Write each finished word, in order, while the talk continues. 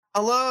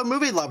Hello,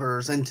 movie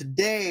lovers, and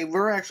today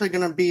we're actually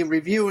going to be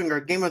reviewing our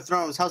Game of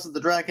Thrones House of the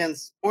Dragon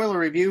spoiler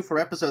review for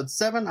episode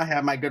 7. I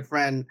have my good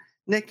friend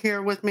Nick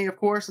here with me, of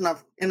course, and I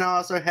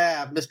also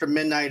have Mr.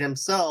 Midnight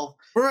himself.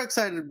 We're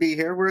excited to be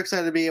here. We're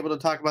excited to be able to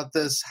talk about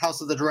this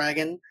House of the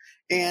Dragon,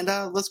 and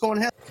let's go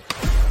ahead.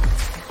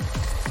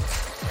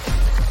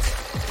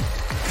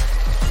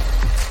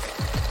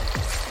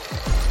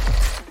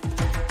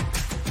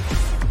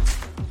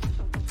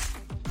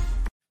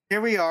 Here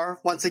we are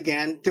once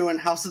again doing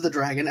House of the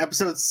Dragon,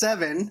 episode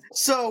 7.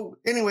 So,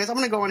 anyways, I'm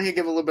going to go on here and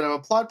give a little bit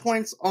of plot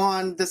points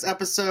on this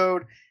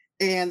episode,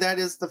 and that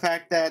is the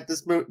fact that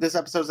this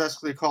episode is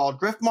actually called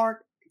Driftmark.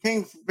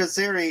 King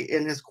Viserys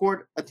and his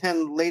court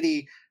attend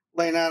Lady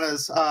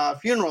Lyanna's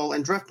funeral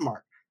in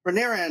Driftmark.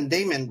 Rhaenyra and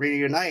Daemon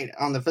reunite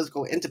on the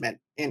physical intimate,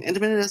 and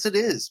intimate as it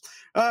is.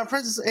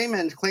 Princess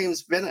Aemond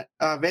claims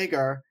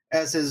Vhagar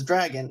as his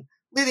dragon,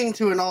 leading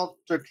to an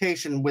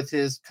altercation with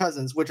his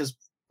cousins, which is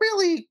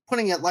really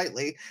putting it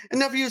lightly. And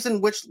nephews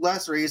in which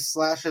Lacerys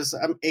slashes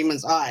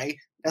Aemon's eye.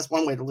 That's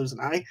one way to lose an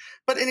eye.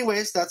 But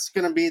anyways, that's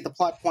going to be the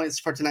plot points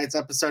for tonight's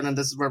episode, and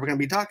this is what we're going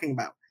to be talking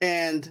about.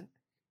 And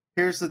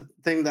here's the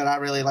thing that I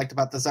really liked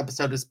about this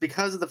episode is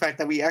because of the fact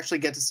that we actually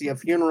get to see a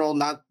funeral,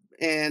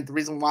 and the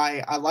reason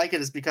why I like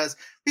it is because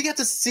we get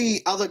to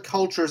see other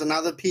cultures and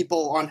other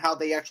people on how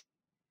they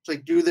actually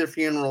do their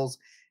funerals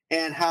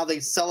and how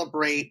they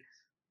celebrate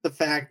the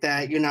fact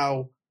that,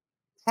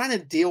 trying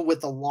to deal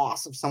with the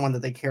loss of someone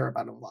that they care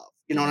about and love.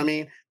 You know what I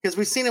mean? Because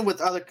we've seen it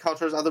with other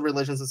cultures, other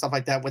religions, and stuff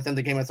like that within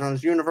the Game of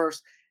Thrones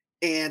universe.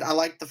 And I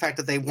like the fact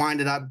that they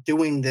winded up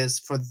doing this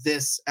for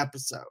this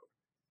episode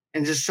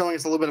and just showing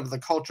us a little bit of the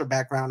culture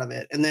background of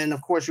it. And then,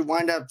 of course, you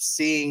wind up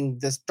seeing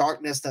this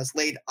darkness that's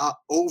laid up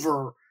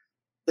over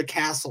the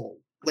castle,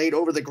 laid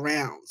over the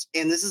grounds.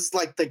 And this is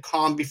like the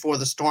calm before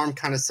the storm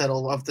kind of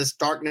settle of this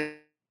darkness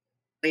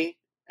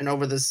and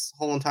over this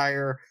whole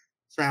entire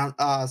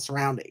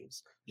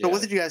surroundings. So,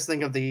 what did you guys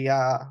think of the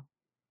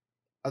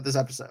of this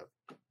episode?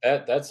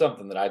 That's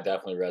something that I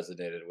definitely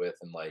resonated with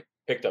and like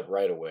picked up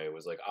right away.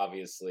 Was like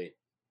obviously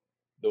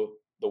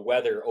the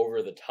weather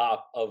over the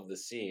top of the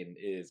scene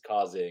is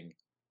causing,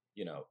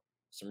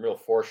 some real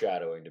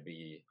foreshadowing to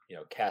be,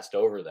 cast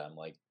over them.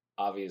 Like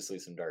obviously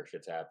some dark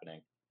shit's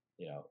happening.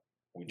 You know,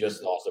 we Yeah.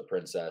 just lost a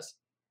princess.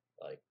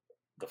 Like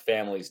the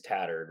family's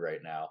tattered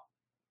right now.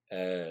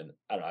 And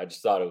I don't know, I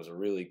just thought it was a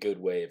really good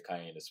way of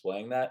kind of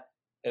displaying that.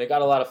 And it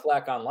got a lot of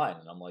flack online.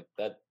 And I'm like,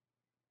 that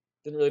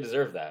didn't really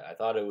deserve that. I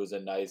thought it was a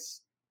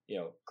nice,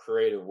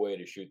 creative way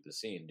to shoot the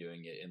scene,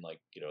 doing it in like,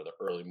 the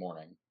early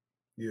morning.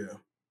 Yeah.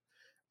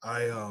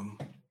 I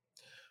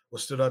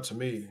what stood out to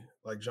me,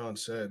 like John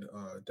said,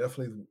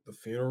 definitely the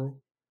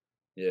funeral.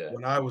 Yeah.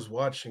 When I was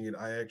watching it,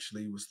 I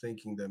actually was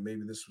thinking that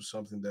maybe this was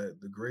something that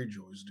the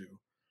Greyjoys do.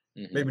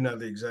 Hmm. Maybe not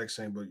the exact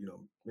same, but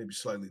maybe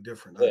slightly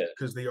different Yeah.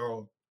 because they are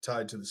all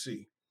tied to the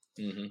sea.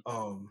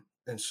 Hmm.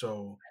 And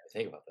so,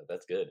 Think about that.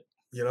 That's good.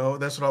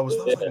 that's what I was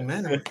like, Yeah.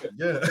 man,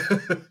 yeah.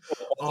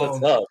 What's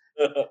um, up?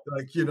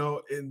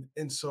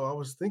 and so I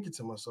was thinking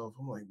to myself,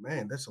 I'm like,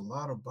 man, that's a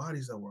lot of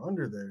bodies that were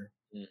under there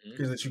Hmm.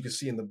 because that you can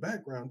see in the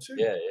background too.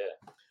 Yeah, yeah.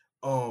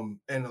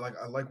 And like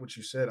I like what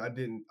you said.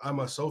 I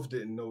myself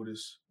didn't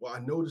notice. Well, I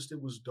noticed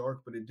it was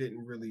dark, but it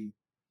didn't really.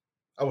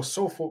 I was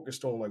so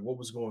focused on like what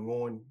was going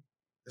on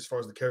as far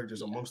as the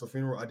characters Yeah. amongst the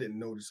funeral. I didn't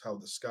notice how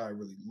the sky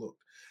really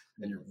looked.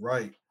 And Mhm. you're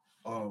right.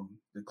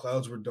 The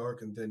clouds were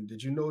dark, and then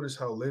did you notice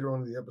how later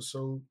on in the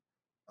episode,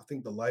 I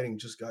think the lighting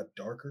just got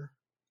darker?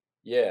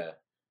 Yeah.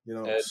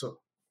 And So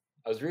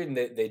I was reading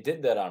they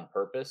did that on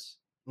purpose.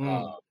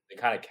 mm, They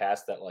kind of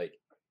cast that like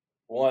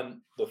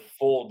one the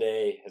full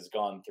day has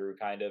gone through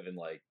kind of and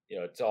like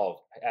it's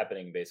all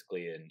happening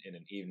basically in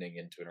an evening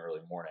into an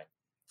early morning.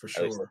 for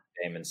At least like sure.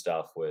 the Damon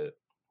stuff with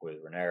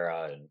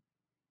Renera and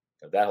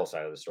that whole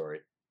side of the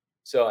story.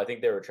 So I think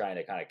they were trying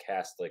to kind of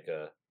cast like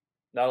a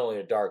not only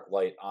a dark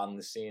light on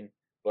the scene,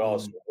 but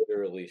also Mm,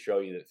 literally show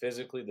you that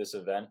physically this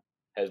event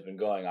has been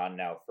going on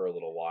now for a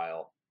little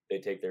while. They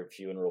take their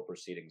funeral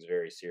proceedings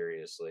very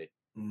seriously,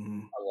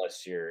 mhm.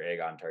 unless you're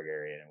Aegon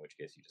Targaryen, in which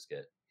case you just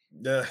get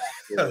Yeah,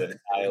 absolutely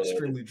annihilated.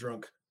 extremely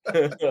drunk.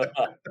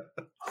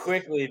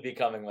 Quickly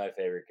becoming my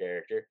favorite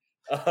character.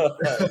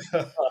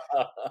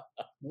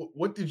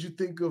 What did you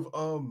think of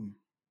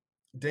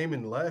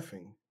Damon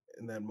laughing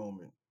in that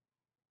moment?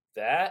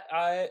 That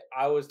I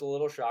was a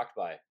little shocked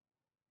by.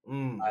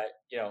 Mm,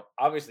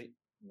 Obviously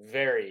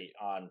very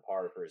on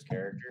par for his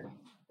character,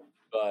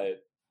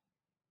 but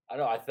I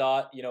don't know. I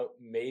thought,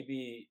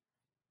 maybe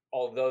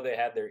although they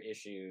had their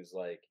issues,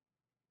 like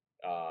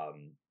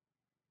um,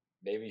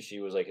 maybe she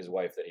was like his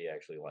wife that he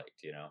actually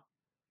liked, and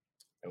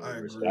I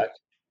would agree. respect.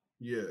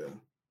 Yeah.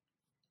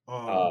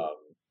 Um, Um,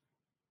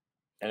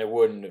 and it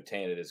wouldn't have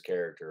tainted his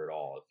character at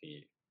all if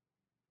he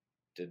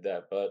did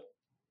that. But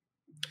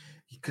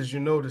because you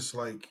notice,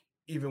 like,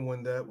 even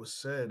when that was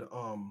said,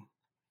 well,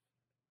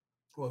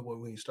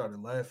 when he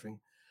started laughing,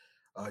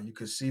 you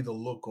could see the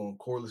look on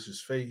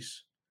Corliss's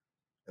face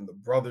and the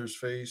brother's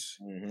face,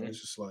 and hmm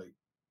it's just like,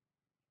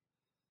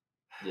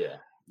 yeah,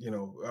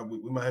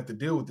 we might have to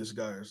deal with this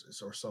guy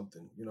or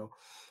something. Hey,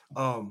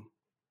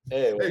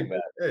 Hey, welcome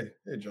back.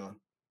 hey, John.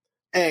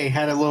 Hey,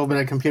 had a little bit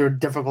of computer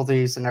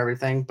difficulties and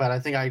everything, but I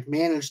think I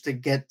managed to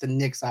get the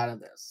Knicks out of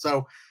this.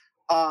 So,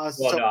 Well,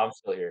 no, I'm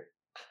still here.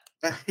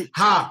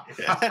 Ha!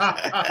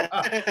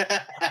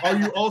 Are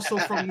you also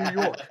from New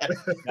York?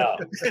 No.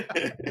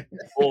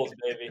 Bulls,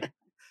 baby.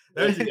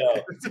 There Let's you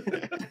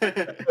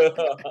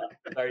go.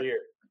 Our year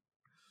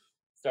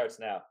starts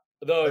now.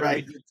 Although if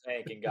Right. we did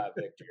tank and got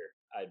Victor,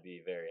 I'd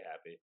be very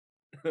happy.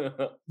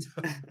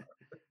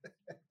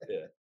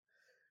 Yeah.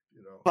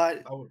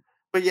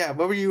 But yeah,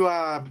 what were you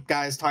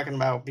guys talking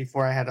about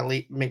before I had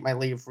to make my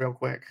leave real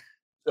quick?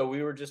 So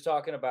we were just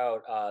talking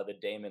about the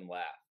Damon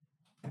laugh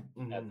at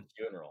Mhm. the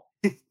funeral,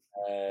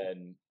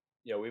 and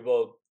we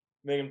both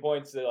making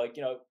points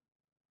that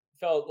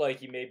felt like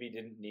he maybe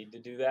didn't need to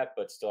do that,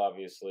 but still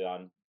obviously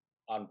on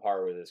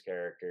par with his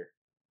character.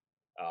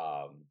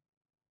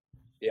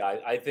 Yeah,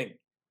 I think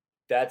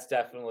that's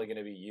definitely going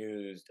to be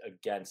used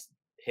against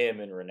him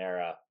and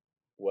Rhaenyra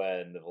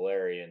when the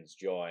Valerians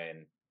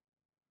join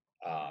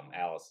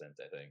Alicent,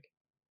 I think.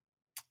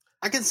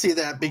 I can see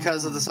that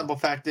because of the simple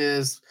fact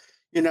is,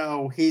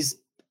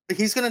 he's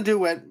going to do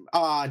what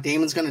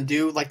Damon's going to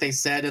do, like they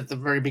said at the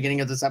very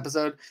beginning of this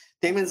episode.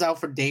 Damon's out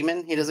for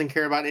Damon. He doesn't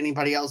care about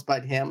anybody else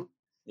but him.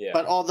 Yeah.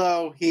 But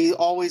although he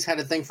always had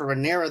a thing for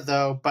Rhaenyra,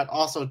 though, but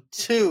also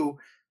too,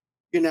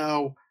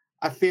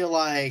 I feel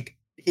like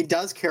he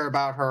does care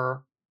about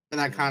her in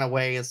that kind of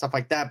way and stuff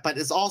like that. But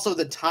it's also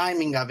the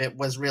timing of it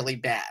was really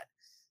bad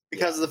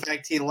because of the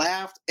fact he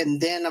laughed,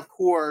 and then of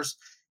course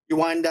you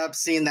wind up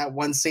seeing that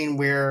one scene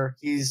where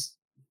he's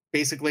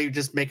basically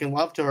just making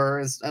love to her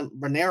as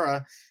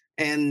Rhaenyra,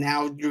 and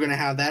now you're going to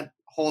have that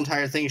whole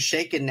entire thing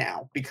shaken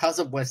now because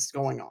of what's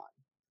going on.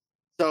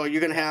 So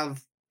you're going to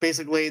have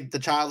basically the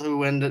child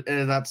who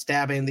ended up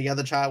stabbing the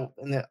other child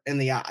in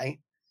the eye,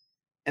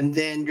 and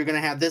then you're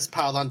going to have this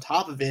piled on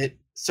top of it.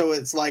 So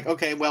it's like,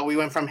 okay, well, we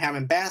went from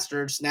having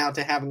bastards now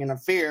to having an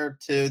affair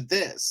to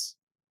this.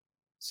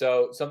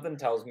 So something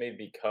tells me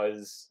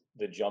because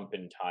the jump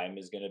in time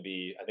is going to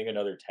be, I think,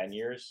 another 10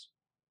 years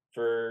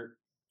for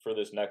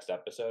this next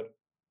episode.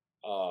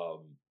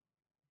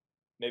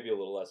 Maybe a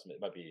little less.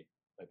 It might be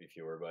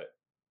fewer, but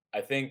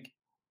I think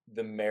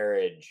the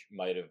marriage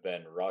might have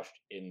been rushed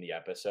in the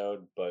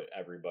episode, but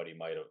everybody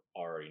might have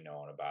already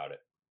known about it,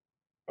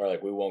 or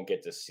like we won't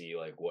get to see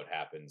like what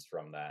happens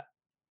from that,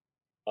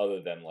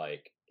 other than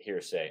like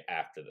hearsay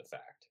after the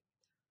fact,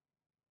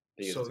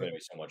 because it's going to be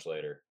so much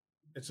later.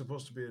 It's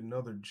supposed to be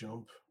another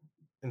jump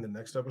in the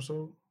next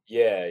episode?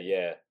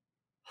 Yeah.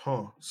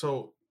 Huh.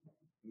 So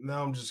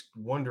now I'm just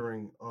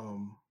wondering,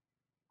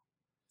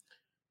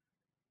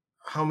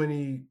 how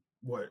many,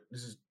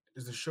 is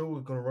the show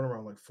going to run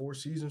around like 4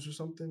 seasons or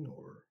something?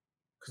 Or,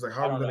 because like,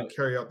 how are we going to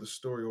carry out the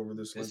story over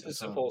this length of time? This is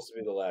supposed to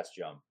be the last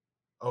jump.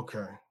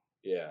 Okay.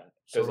 Yeah.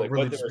 So Because like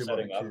really what they were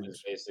setting up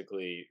is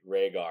basically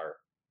Rhaegar,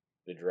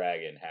 the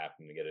dragon,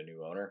 happened to get a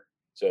new owner.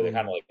 So they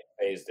kind of like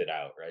phased it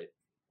out, right?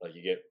 Like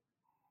you get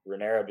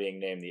Rhaenyra being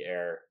named the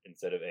heir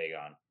instead of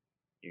Aegon.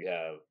 You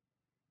have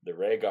the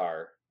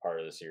Rhaegar part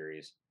of the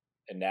series,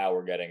 and now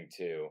we're getting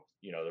to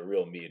the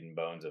real meat and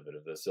bones of it,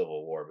 of the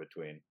civil war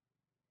between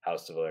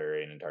House of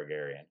Valerian and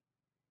Targaryen.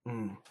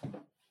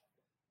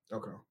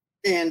 Okay.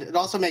 And it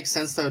also makes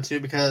sense though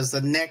too, because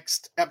the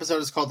next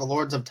episode is called The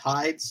Lords of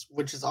Tides,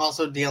 which is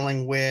also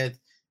dealing with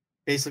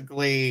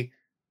basically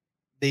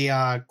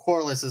the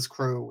Corlys's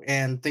crew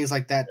and things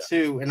like that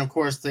too. And of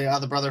course the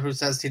other brother who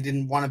says he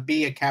didn't want to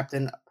be a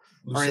captain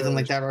or anything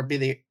like that, or be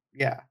the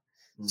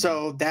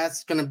So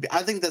that's going to be,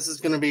 I think this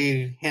is going to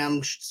be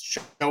him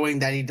showing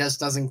that he just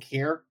doesn't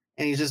care,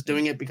 and he's just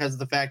doing it because of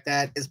the fact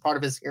that it's part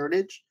of his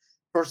heritage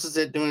versus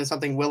it doing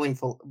something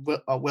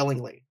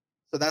willingly.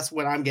 So that's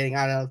what I'm getting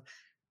out of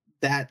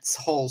that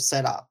whole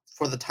setup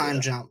for the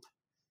time jump.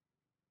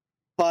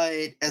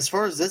 But as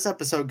far as this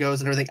episode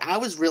goes and everything, I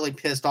was really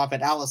pissed off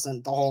at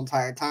Alicent the whole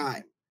entire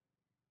time.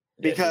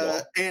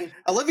 Because and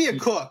Olivia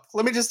Cook,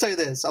 let me just tell you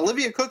this: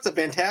 Olivia Cook's a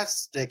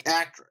fantastic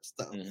actress,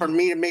 though. For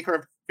me to make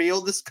her feel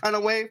this kind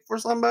of way for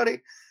somebody,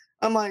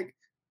 I'm like,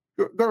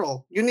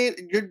 girl,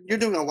 you're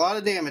doing a lot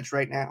of damage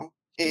right now,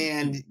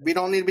 and we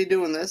don't need to be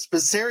doing this. But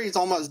Viserys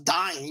almost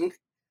dying,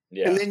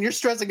 and then you're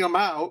stressing him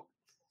out,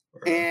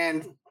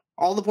 and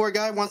all the poor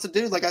guy wants to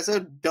do, like I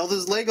said, build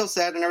his Lego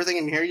set and everything,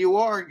 and here you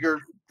are,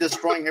 you're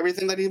destroying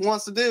everything that he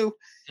wants to do.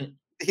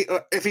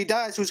 If he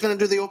dies, who's going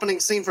to do the opening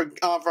scene for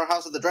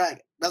House of the Dragon?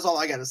 That's all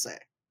I got to say.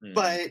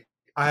 But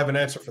I have an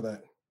answer for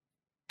that.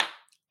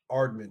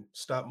 Aardman,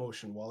 stop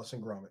motion, Wallace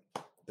and Gromit.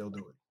 They'll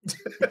do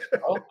it.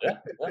 Oh,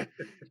 yeah.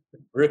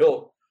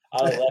 Real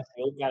out of left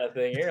field kind of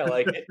thing here. I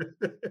like it.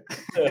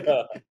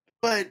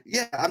 But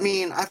yeah, I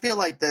mean, I feel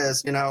like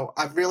this,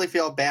 I really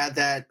feel bad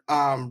that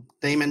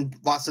Daemon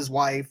lost his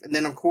wife. And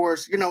then, of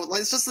course,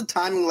 it's just the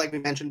timing, like we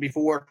mentioned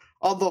before,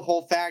 of the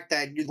whole fact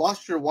that you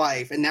lost your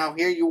wife, and now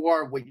here you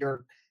are with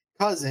your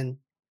cousin,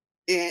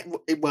 and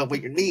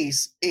with your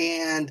niece,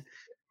 and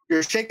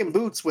you're shaking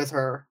boots with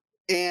her.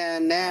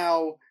 And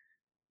now,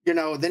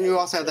 then you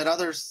also have that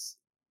others,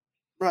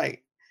 right.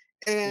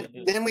 And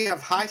then we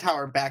have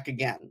Hightower back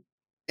again,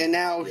 and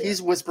now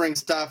he's whispering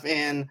stuff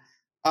in,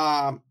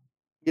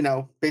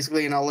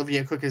 basically in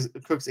Olivia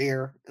Cook's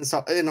ear, and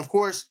so, and of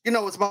course,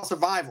 it's about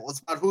survival.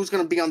 It's about who's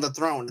going to be on the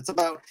throne. It's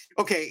about,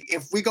 okay,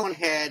 if we go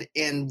ahead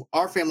and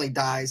our family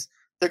dies,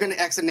 they're going to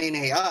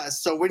exonate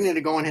us, so we need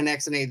to go ahead and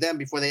exonate them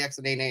before they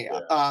exonate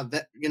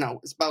that.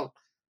 It's about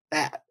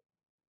that.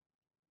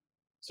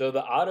 So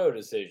the Otto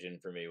decision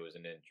for me was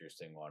an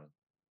interesting one.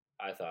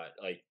 I thought,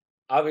 like,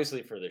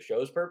 obviously for the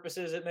show's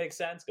purposes, it makes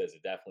sense because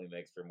it definitely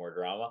makes for more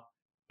drama.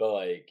 But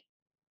like,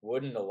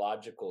 wouldn't a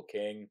logical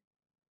king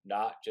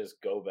not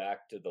just go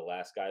back to the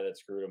last guy that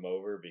screwed him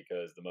over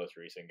because the most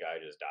recent guy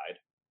just died?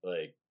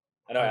 Like,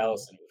 I know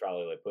Allison was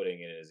probably like putting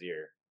it in his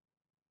ear,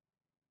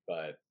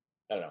 but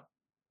I don't know.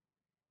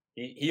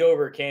 He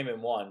overcame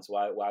him once.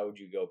 Why would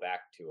you go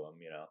back to him?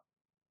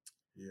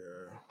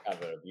 Yeah.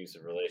 Have an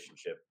abusive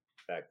relationship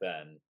back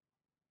then.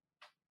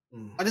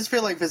 I just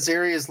feel like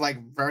Viserys is like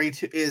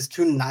is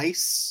too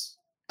nice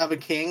of a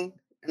king,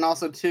 and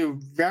also too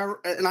very.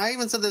 And I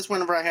even said this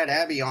whenever I had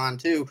Abby on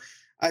too.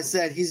 I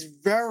said he's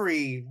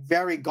very,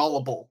 very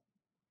gullible,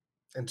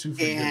 and too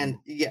forgiving. And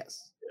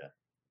yes.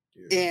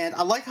 And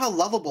I like how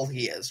lovable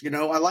he is.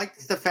 I like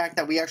the fact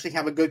that we actually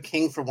have a good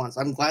king for once.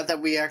 I'm glad that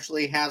we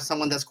actually have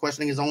someone that's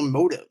questioning his own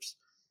motives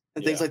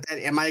and things like that.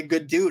 Am I a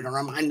good dude or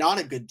am I not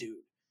a good dude?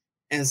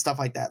 And stuff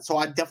like that. So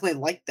I definitely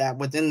like that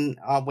within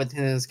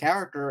his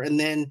character. And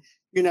then,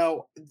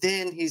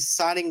 then he's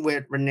siding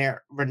with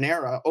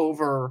Rhaenyra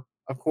over,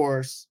 of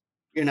course,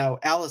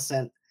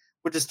 Alicent,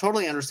 which is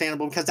totally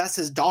understandable because that's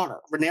his daughter.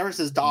 Rhaenyra's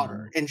his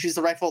daughter, and she's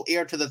the rightful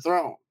heir to the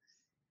throne.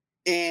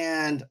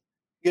 And,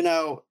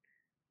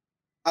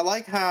 I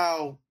like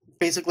how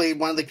basically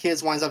one of the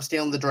kids winds up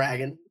stealing the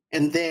dragon.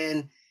 And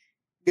then,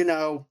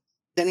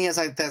 then he has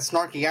like that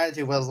snarky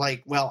attitude was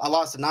like, well, I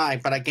lost an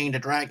eye, but I gained a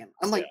dragon.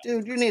 I'm like,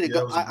 dude, you need to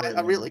go. I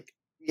really,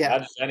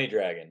 Not just any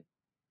dragon.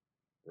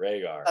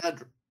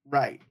 Rhaegar.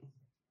 Right.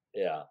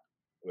 Yeah.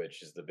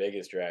 Which is the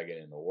biggest dragon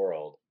in the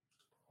world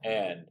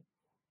and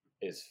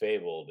is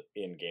fabled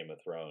in Game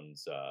of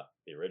Thrones,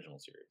 the original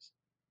series.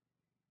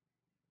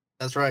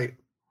 That's right.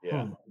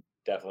 Yeah.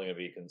 Definitely going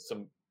to be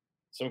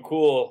some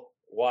cool,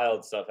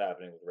 wild stuff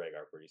happening with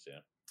Rhaegar pretty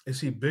soon.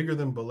 Is he bigger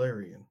than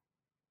Balerion?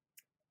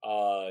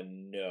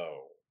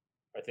 No.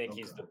 I think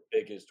he's the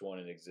biggest one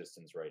in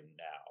existence right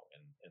now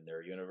in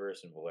their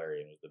universe, and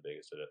Valerian was the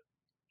biggest of it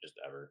just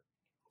ever.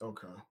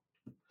 Okay.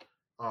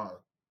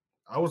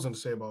 I was going to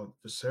say about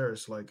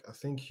Viserys, like, I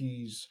think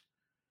he's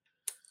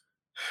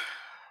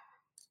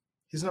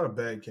not a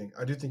bad king.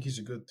 I do think he's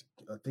a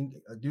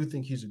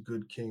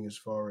good king as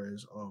far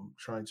as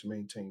trying to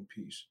maintain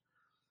peace.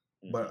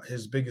 But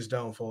his biggest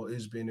downfall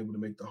is being able to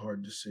make the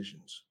hard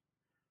decisions.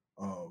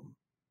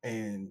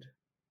 And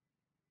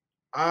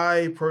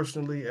I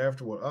personally,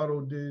 after what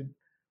Otto did,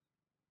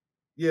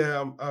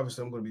 I'm going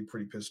to be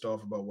pretty pissed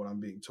off about what I'm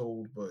being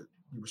told, but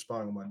you were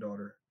spying on my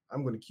daughter.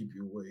 I'm going to keep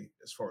you away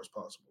as far as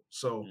possible.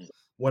 So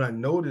when I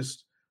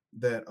noticed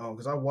that,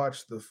 because I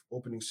watched the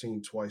opening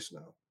scene twice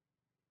now,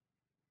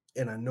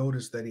 and I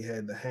noticed that he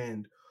had the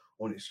hand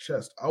on his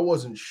chest. I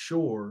wasn't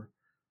sure.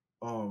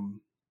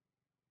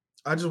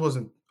 I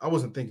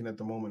wasn't thinking at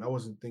the moment. I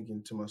wasn't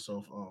thinking to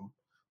myself,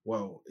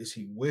 well, is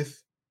he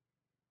with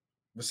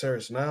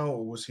Viserys now,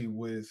 or was he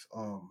with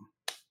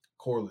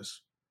Corlys?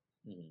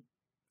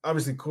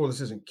 Obviously,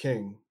 Corlys isn't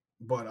king,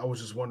 but I was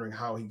just wondering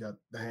how he got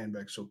the hand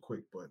back so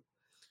quick. But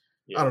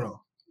I don't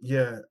know.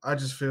 Yeah, I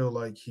just feel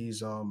like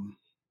he's. I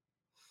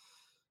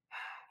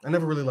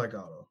never really liked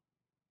Otto.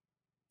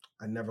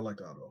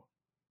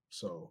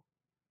 So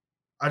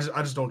I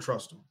just don't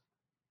trust him.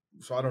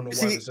 So I don't know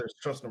why Viserys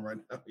trust him right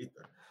now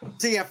either.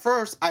 See, at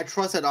first, I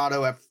trusted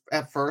Otto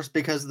at first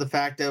because of the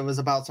fact that it was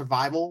about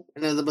survival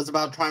and it was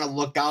about trying to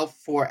look out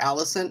for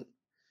Alicent,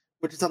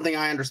 which is something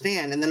I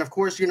understand. And then, of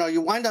course,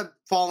 you wind up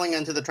falling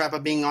into the trap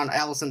of being on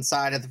Alicent's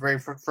side at the very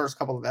first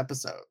couple of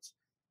episodes.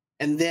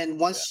 And then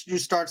once you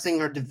start seeing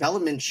her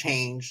development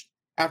change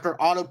after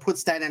Otto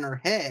puts that in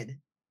her head,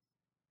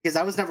 because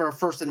that was never her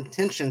first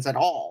intentions at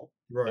all.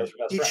 Right.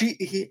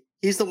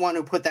 He's the one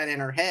who put that in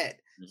her head.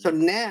 So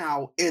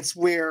now it's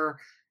where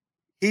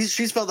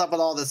she's filled up with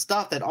all this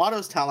stuff that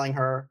Otto's telling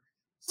her.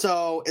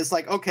 So it's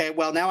like, okay,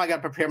 well, now I got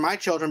to prepare my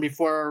children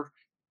before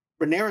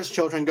Rhaenyra's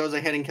children goes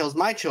ahead and kills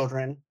my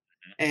children.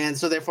 And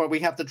so therefore we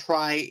have to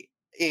try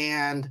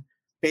and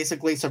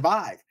basically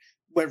survive.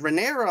 With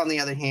Rhaenyra, on the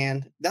other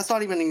hand, that's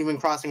not even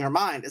crossing her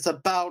mind. It's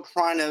about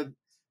trying to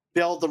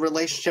build the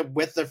relationship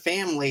with their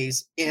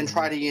families and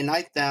try to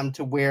unite them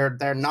to where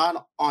they're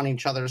not on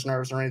each other's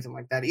nerves or anything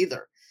like that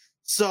either.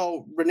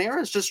 So Rhaenyra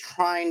is just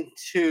trying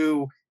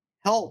to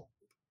help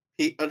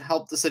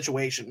the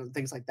situation and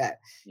things like that.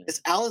 It's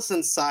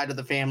Alicent's side of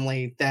the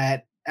family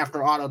that,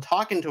 after Otto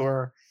talking to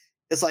her,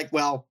 it's like,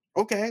 well,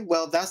 okay,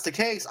 well, if that's the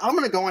case, I'm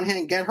going to go ahead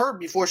and get her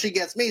before she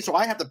gets me, so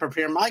I have to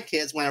prepare my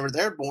kids whenever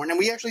they're born. And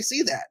we actually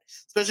see that,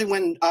 especially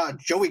when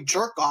Joey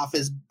Jerkoff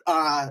is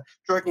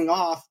jerking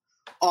off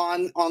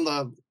on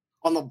the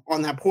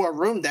on that poor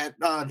room that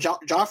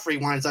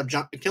Joffrey winds up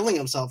killing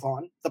himself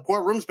on. The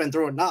poor room's been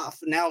through enough.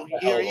 Now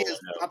here he is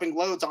dropping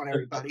loads on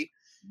everybody.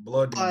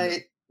 Bloody. But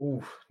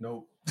ooh,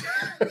 no.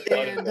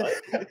 and,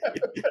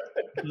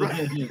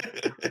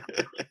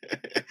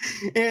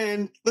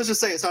 and let's just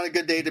say it's not a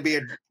good day to be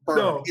a bird.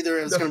 No, Either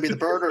it's going to be the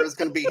bird or it's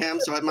going to be him.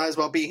 So it might as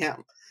well be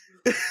him.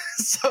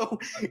 So,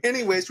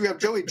 anyways, we have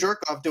Joey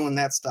Jerkoff doing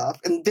that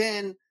stuff, and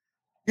then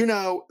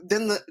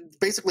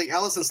basically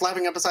Allison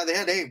slapping up beside the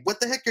head. Hey, what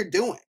the heck you're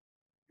doing?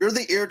 You're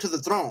the heir to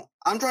the throne.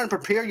 I'm trying to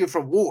prepare you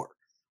for war.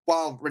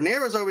 While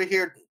Rhaenyra's over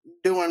here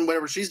doing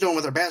whatever she's doing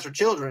with her bastard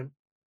children,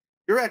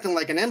 you're acting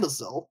like an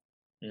imbecile,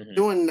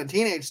 doing the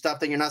teenage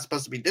stuff that you're not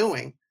supposed to be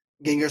doing,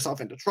 getting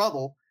yourself into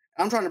trouble.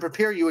 I'm trying to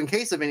prepare you in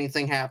case if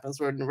anything happens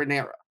with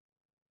Rhaenyra.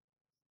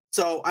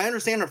 So I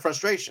understand her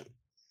frustration.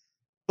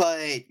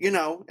 But,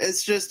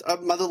 it's just a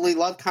motherly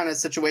love kind of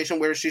situation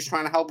where she's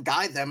trying to help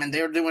guide them, and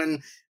they're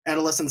doing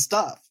adolescent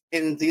stuff.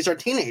 And these are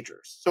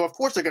teenagers. So, of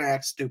course, they're going to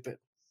act stupid.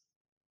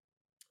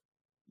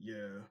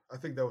 Yeah, I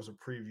think that was a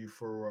preview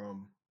for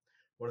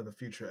one of the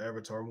future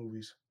Avatar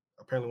movies.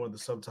 Apparently, one of the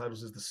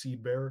subtitles is The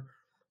Seed Bearer.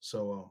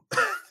 So,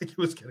 I think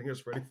he was getting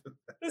us ready for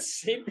that. The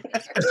Seed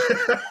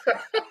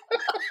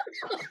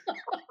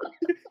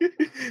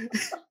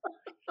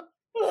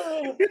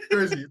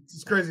Crazy.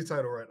 It's a crazy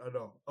title, right? I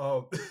know.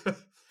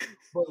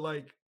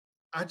 But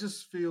I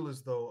just feel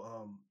as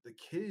though the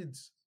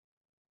kids,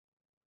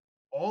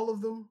 all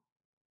of them,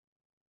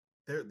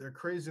 they're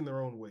crazy in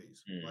their own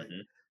ways.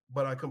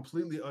 But I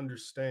completely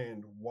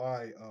understand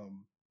why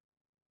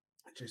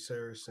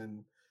Jacaerys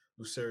and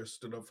Lucerys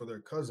stood up for their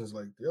cousins.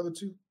 Like the other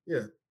two,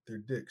 yeah, they're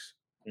dicks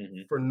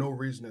for no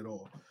reason at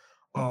all.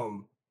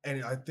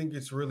 And I think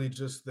it's really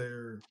just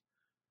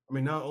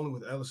not only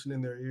with Alicent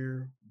in their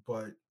ear,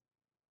 but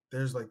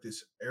there's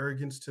this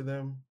arrogance to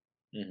them.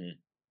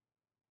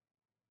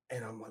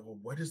 And I'm like, well,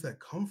 where does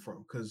that come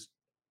from? Because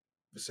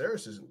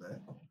Viserys isn't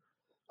that.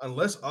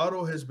 Unless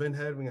Otto has been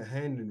having a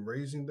hand in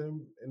raising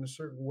them in a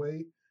certain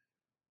way,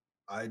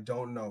 I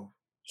don't know.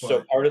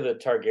 So part of the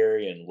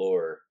Targaryen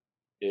lore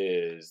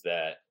is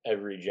that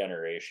every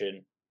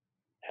generation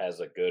has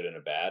a good and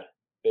a bad,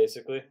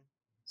 basically.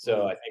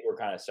 So I think we're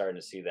kind of starting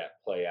to see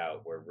that play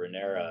out, where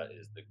Rhaenyra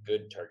is the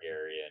good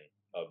Targaryen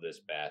of this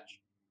batch.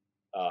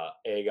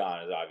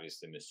 Aegon is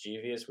obviously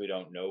mischievous. We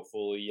don't know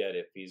fully yet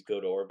if he's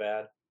good or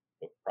bad,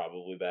 but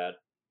probably bad.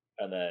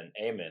 And then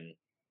Aemon,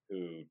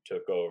 who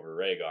took over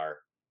Rhaegar,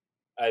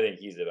 I think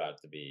he's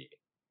about to be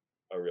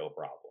a real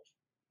problem.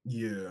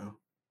 Yeah.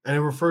 And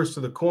it refers to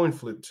the coin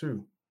flip,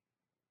 too.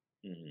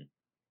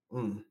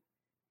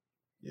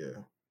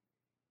 Yeah.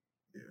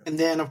 And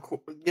then, of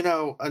course,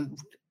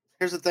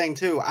 here's the thing,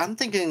 too. I'm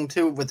thinking,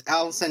 too, with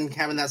Alicent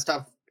having that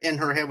stuff in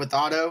her head with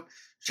Otto,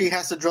 she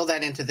has to drill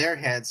that into their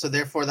head. So,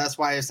 therefore, that's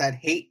why it's that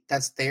hate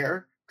that's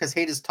there. Because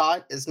hate is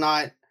taught, is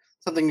not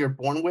something you're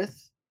born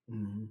with.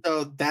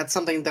 So, that's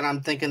something that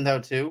I'm thinking, though,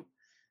 too.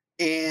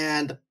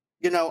 And,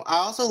 I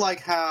also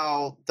like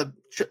how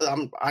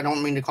I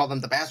don't mean to call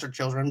them the bastard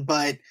children,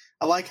 but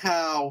I like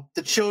how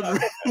the children...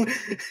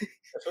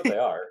 That's what they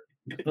are.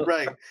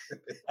 Right.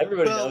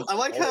 Everybody knows. I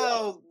like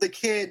how the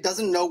kid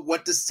doesn't know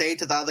what to say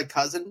to the other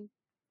cousin,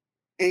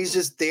 and he's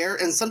just there.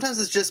 And sometimes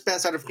it's just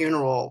best at a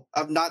funeral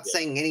of not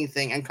saying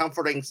anything and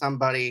comforting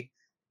somebody,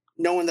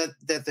 knowing that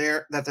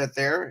they're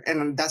there.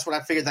 And that's what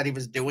I figured that he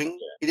was doing.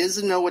 He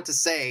doesn't know what to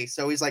say,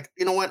 so he's like,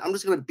 you know what? I'm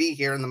just going to be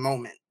here in the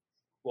moment.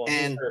 Well,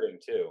 he's hurting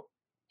too,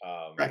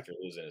 after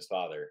losing his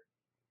father.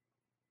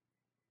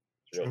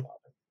 His real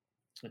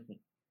father.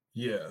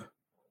 Yeah.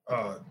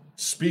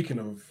 Speaking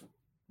of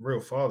real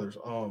fathers,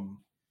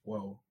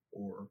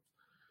 or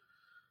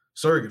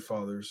surrogate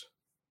fathers,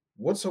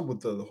 what's up with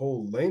the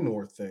whole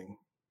Laenor thing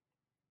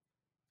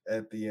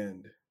at the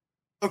end?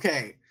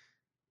 Okay,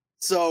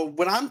 so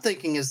what I'm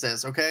thinking is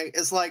this, okay?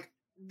 It's like,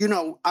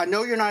 I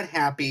know you're not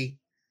happy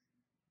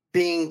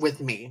being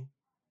with me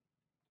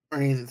or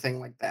anything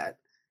like that.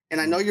 And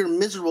I know you're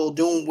miserable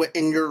doing what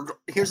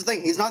here's the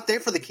thing, he's not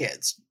there for the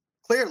kids.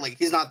 Clearly,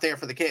 he's not there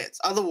for the kids.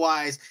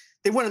 Otherwise,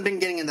 they wouldn't have been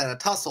getting into a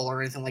tussle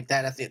or anything like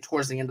that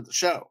towards the end of the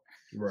show.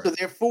 Right. So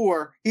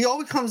therefore, he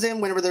always comes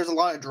in whenever there's a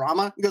lot of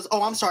drama. He goes,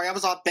 "Oh, I'm sorry, I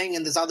was off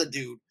banging this other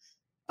dude.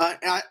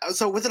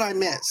 So what did I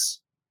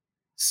miss?"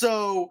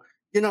 So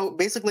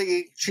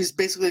basically, she's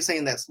basically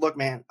saying this. Look,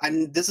 man,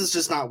 this is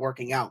just not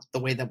working out the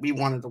way that we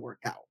wanted to work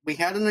out. We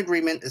had an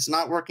agreement. It's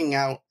not working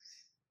out.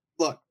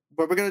 Look,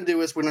 what we're gonna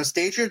do is we're gonna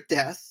stage your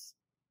death,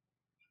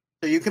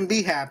 so you can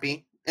be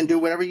happy and do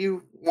whatever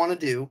you want to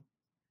do.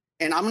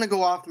 And I'm going to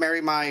go off marry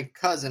my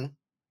cousin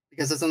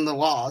because it's in the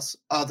laws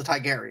of the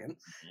Targaryen.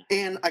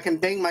 And I can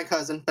bang my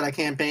cousin, but I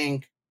can't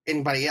bang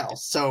anybody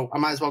else. So I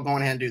might as well go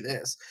ahead and do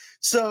this.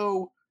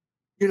 So,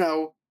 I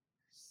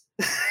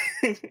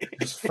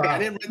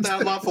didn't read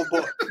that lawful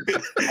book.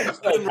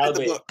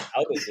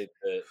 How they did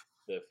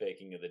the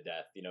faking of the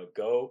death.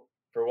 Go,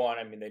 for one,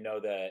 they know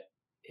that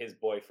his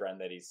boyfriend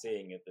that he's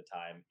seeing at the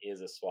time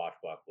is a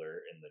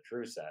swashbuckler in the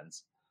true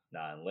sense,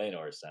 not in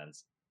Laenor's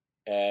sense.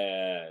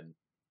 And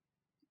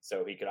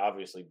so he could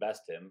obviously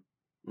best him,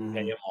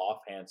 pay him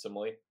off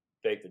handsomely,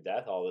 fake the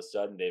death. All of a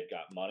sudden, they've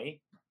got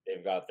money,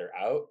 they've got their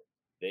out,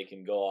 they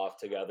can go off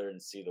together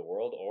and see the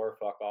world, or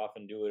fuck off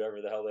and do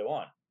whatever the hell they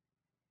want.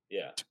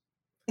 Yeah,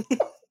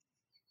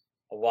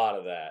 a lot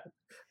of that.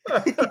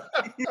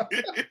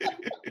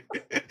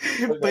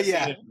 But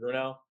yeah,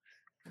 Bruno,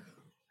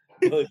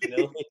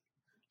 willy-nilly.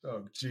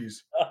 Oh,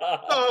 jeez.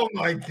 Oh,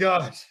 my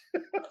gosh.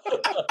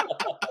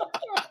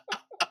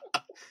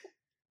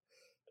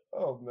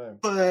 Oh, man.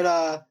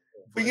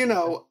 but you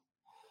know,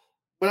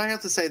 what I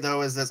have to say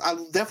though is this: I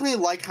definitely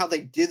like how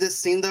they did this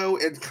scene. Though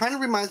it kind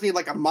of reminds me of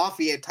like a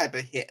mafia type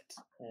of hit.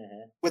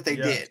 What they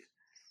Yes. did.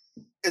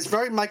 It's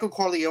very Michael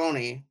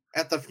Corleone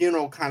at the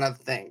funeral kind of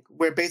thing,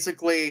 where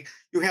basically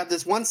you have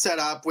this one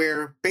setup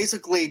where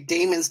basically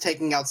Damon's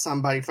taking out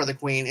somebody for the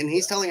queen, and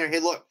he's telling her, "Hey,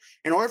 look,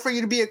 in order for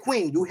you to be a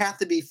queen, you have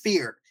to be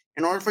feared.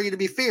 In order for you to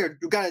be feared,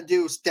 you got to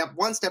do step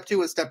 1, step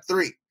 2, and step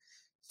 3."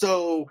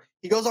 So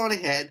he goes on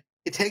ahead.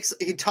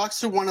 He talks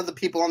to one of the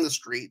people on the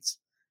streets.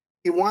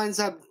 He winds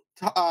up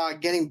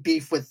getting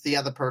beef with the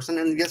other person,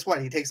 and guess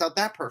what? He takes out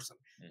that person.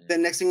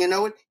 Then next thing you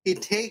know,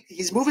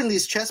 he's moving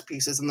these chess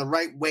pieces in the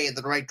right way, in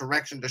the right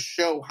direction to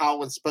show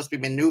how it's supposed to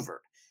be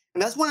maneuvered.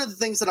 And that's one of the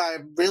things that I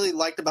really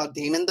liked about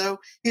Damon, though.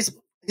 He's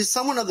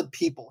someone of the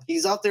people.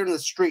 He's out there in the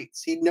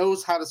streets. He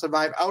knows how to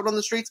survive out on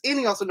the streets, and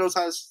he also knows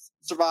how to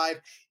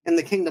survive in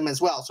the kingdom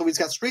as well. So he's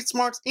got street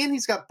smarts and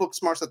he's got book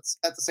smarts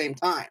at the same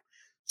time.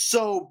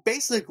 So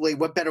basically,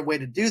 what better way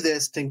to do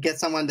this than get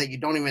someone that you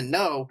don't even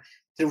know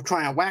to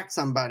try and whack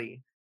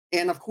somebody?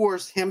 And of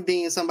course, him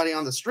being somebody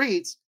on the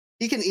streets,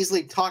 he can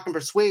easily talk and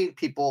persuade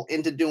people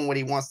into doing what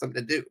he wants them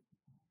to do.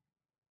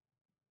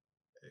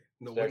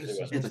 No Especially when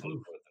witnesses. they're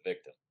no with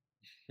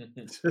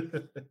the victim.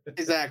 proof.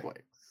 Exactly.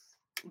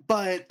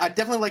 But I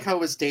definitely like how it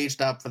was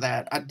staged up for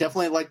that. I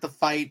definitely like the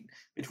fight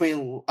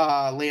between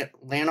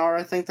Lanar,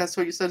 I think that's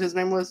what you said his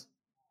name was.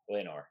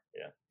 Lenore,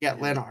 yeah. Yeah,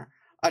 Lanar.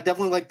 I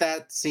definitely like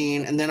that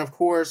scene. And then, of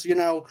course,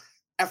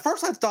 at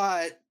first I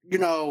thought,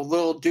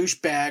 little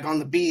douchebag on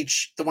the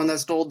beach, the one that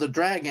stole the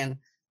dragon,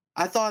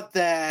 I thought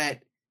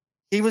that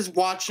he was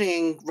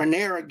watching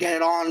Rhaenyra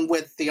get on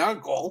with the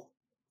uncle,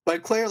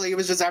 but clearly he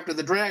was just after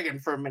the dragon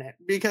for a minute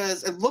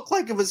because it looked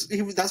like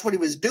that's what he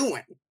was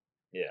doing.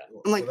 Yeah.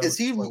 I'm like, that is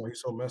he? would explain why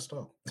he's so messed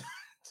up.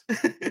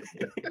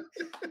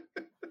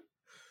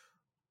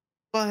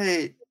 But,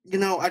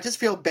 I just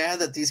feel bad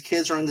that these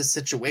kids are in this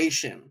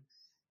situation.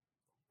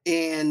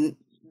 And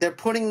they're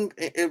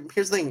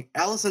here's the thing,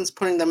 Alicent's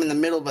putting them in the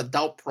middle of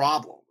adult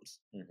problems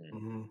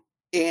Mhm.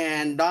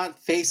 and not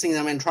facing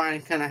them and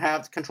trying to kind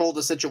of control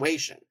the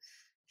situation.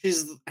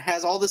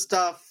 Has all this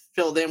stuff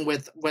filled in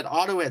with what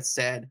Otto had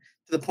said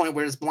to the point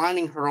where it's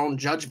blinding her own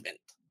judgment.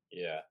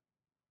 Yeah.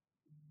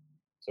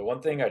 So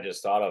one thing I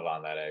just thought of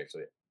on that,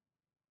 actually,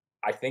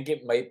 I think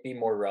it might be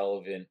more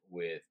relevant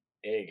with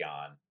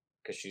Aegon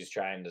because she's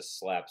trying to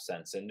slap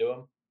sense into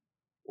him.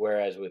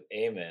 Whereas with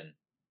Aemon,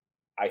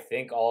 I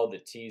think all the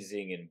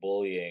teasing and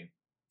bullying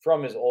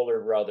from his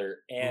older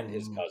brother and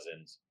his Mhm.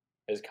 cousins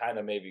has kind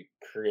of maybe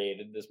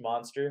created this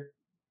monster.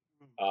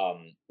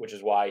 Which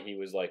is why he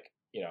was like,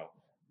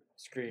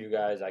 screw you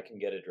guys, I can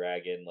get a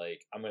dragon.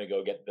 Like, I'm gonna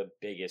go get the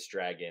biggest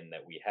dragon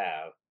that we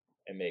have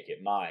and make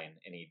it mine.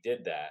 And he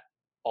did that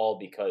all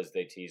because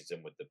they teased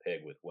him with the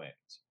pig with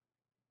wings.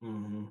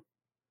 Mhm.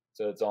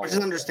 So it's Which almost is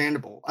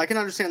understandable. I can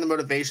understand the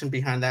motivation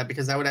behind that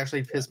because that would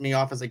actually piss me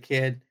off as a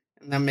kid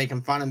and then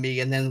making fun of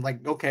me. And then,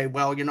 like, okay,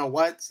 well, you know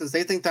what? Since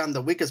they think that I'm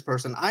the weakest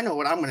person, I know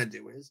what I'm going to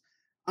do is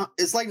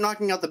it's like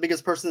knocking out the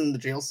biggest person in the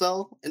jail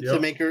cell and to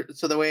Yep. make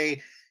so the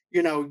way,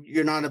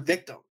 you're not a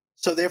victim.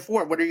 So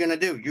therefore, what are you going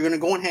to do? You're going to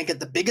go ahead and get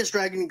the biggest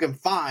dragon you can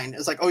find.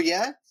 It's like, oh,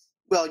 yeah?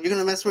 Well, you're going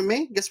to mess with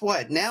me? Guess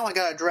what? Now I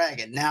got a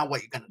dragon. Now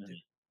what you going to do?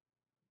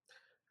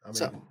 I mean,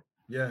 So-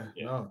 yeah,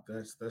 Yeah. no,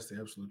 that's the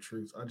absolute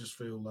truth. I just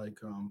feel like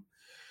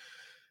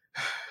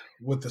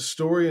with the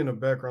story and the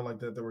background like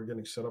that we're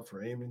getting set up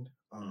for Aemon,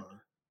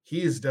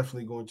 he is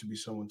definitely going to be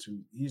someone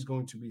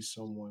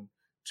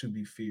to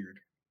be feared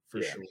for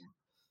Yeah.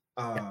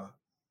 sure.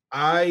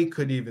 I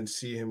could even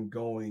see him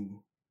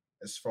going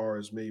as far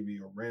as maybe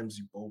a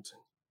Ramsay Bolton.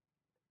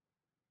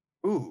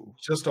 Ooh.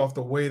 Just off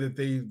the way that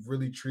they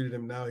really treated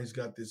him now, he's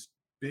got this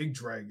big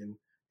dragon.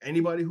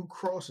 Anybody who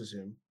crosses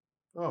him,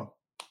 oh,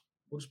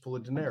 we'll just pull a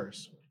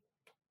Daenerys.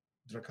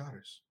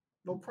 Dracarys.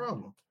 No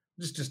problem.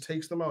 Just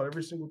takes them out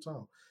every single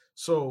time.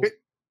 So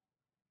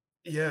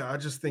yeah, I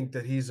just think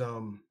that he's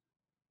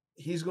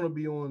gonna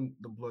be on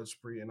the blood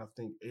spree, and I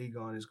think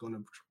Aegon is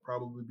gonna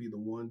probably be the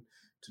one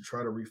to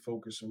try to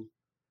refocus him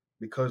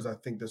because I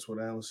think that's what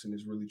Alicent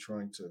is really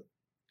trying to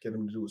get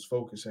him to do is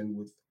focus. And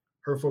with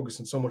her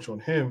focusing so much on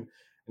him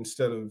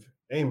instead of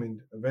Aemon,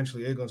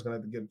 eventually Aegon's gonna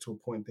have to get to a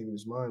point and think in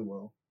his mind,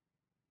 well,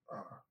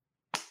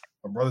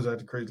 my brother's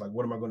acting crazy. Like,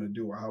 what am I going to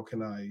do, or how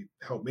can I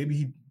help? Maybe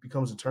he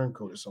becomes a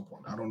turncoat at some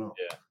point. I don't know.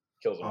 Yeah.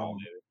 Kills them all,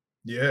 maybe.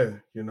 Yeah,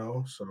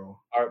 So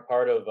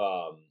Part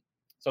of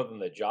something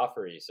that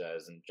Joffrey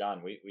says, and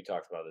John, we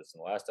talked about this in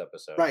the last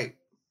episode. Right.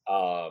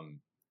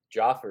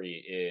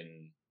 Joffrey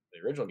in the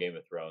original Game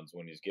of Thrones,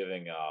 when he's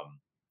giving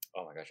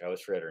oh my gosh, I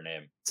always forget her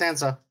name.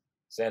 Sansa.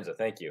 Sansa,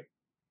 thank you.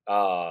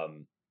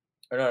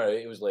 Or no,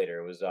 it was later.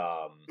 It was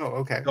Oh,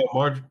 okay. Oh,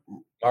 Marjorie.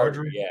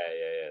 Marjorie.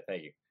 Yeah.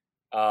 Thank you.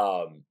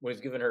 When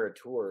he's giving her a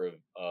tour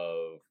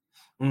of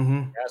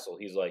Mm-hmm. castle,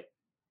 he's like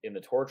in the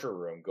torture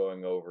room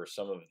going over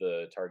some of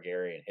the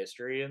Targaryen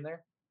history in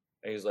there.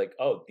 And he's like,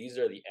 "Oh, these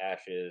are the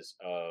ashes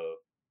of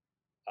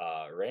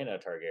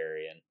Rhaena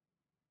Targaryen.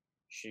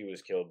 She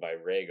was killed by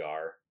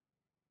Rhaegar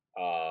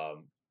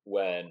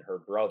when her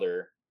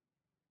brother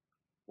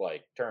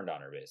like turned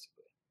on her,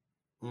 basically."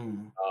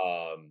 Mm.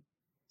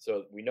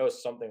 So we know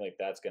something like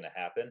that's going to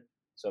happen.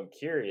 So I'm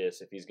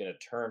curious if he's going to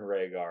turn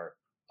Rhaegar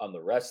on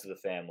the rest of the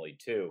family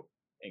too,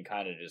 and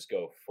kind of just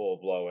go full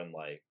blown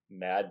like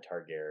mad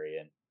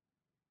Targaryen,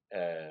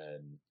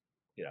 and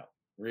you know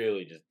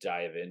really just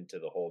dive into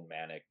the whole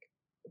manic,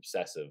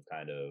 obsessive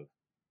kind of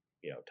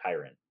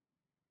tyrant.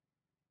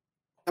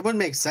 That would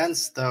make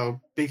sense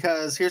though,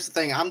 because here's the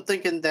thing: I'm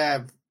thinking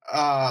that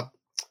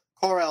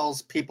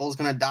Corell's people is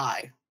gonna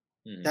die.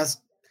 Mhm.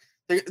 That's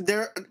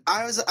there.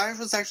 I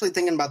was actually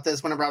thinking about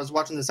this whenever I was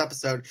watching this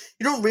episode.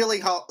 You don't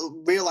really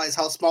realize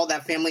how small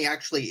that family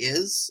actually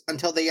is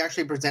until they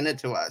actually present it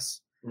to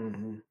us.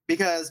 Mm-hmm.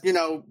 Because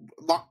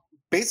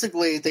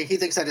basically he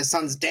thinks that his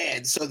son's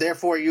dead, so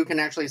therefore you can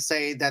actually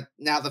say that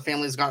now the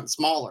family's gotten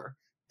smaller.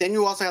 Then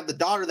you also have the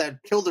daughter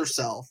that killed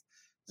herself.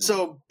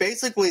 So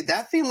basically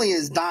that family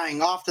is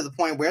dying off to the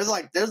point where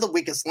they're the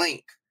weakest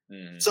link.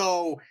 Mhm.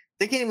 So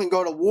they can't even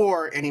go to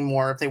war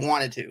anymore if they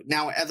wanted to.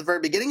 Now, at the very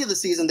beginning of the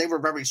season, they were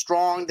very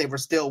strong. They were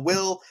still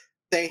will.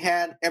 They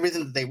had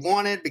everything that they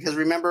wanted because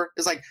remember,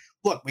 it's like,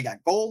 look, we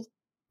got gold,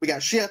 we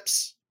got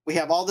ships, we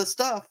have all this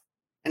stuff.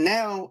 And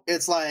now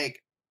it's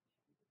like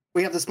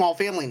we have the small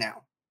family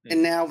now.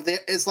 And now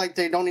it's like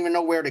they don't even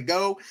know where to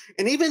go.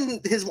 And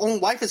even his own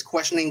wife is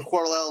questioning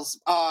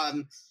Corlell's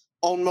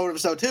own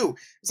motives, so too.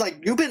 It's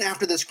like, you've been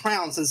after this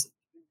crown since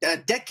a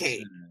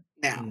decade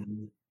now.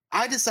 Mm-hmm.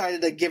 I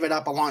decided to give it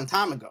up a long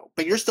time ago,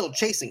 but you're still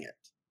chasing it.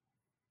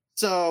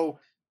 So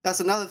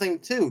that's another thing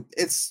too.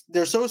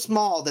 They're so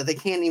small that they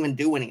can't even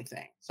do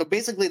anything. So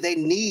basically they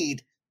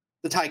need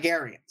the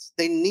Targaryens.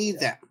 They need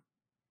them.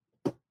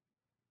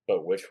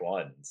 But which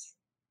ones?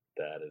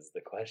 That is the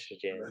question.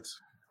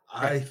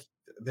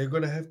 They're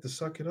gonna have to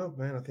suck it up,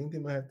 man. I think they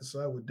might have to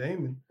side with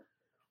Daemon.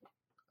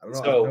 I don't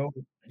know. So, I know.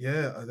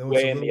 Yeah, I know.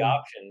 Weighing the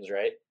options,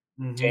 right?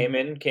 Mhm.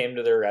 Daemon came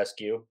to their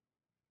rescue,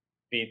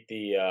 beat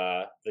the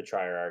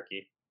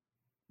Triarchy.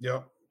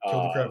 Yep.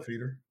 Killed the crab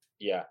feeder.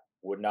 Yeah,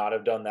 would not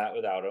have done that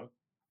without him.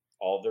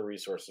 All of the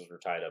resources were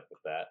tied up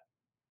with that.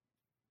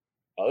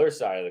 Other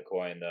side of the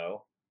coin,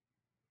 though,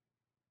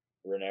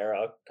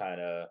 Rhaenyra kind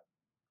of,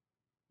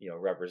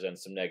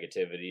 represents some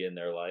negativity in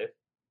their life.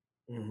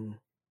 Mm-hmm.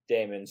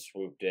 Daemon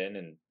swooped in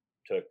and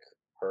took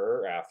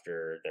her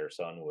after their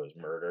son was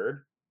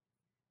murdered.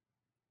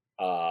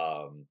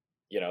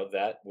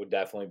 That would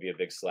definitely be a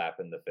big slap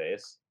in the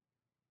face.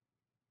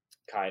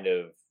 Kind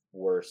of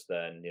worse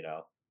than,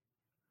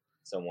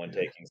 someone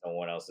taking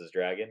someone else's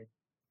dragon.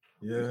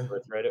 Yeah.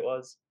 Birthright it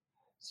was.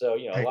 So,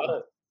 a lot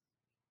of.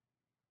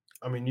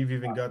 I mean, you've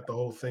even got the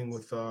whole thing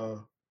with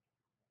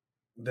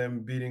them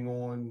beating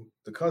on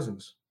the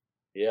cousins.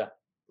 Yeah.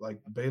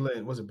 Like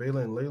Bayla, was it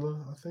Bayla and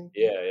Layla, I think?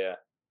 Yeah.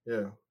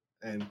 Yeah.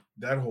 And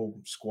that whole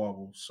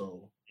squabble.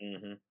 So,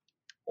 Mm-hmm.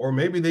 or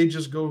maybe they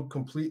just go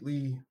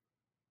completely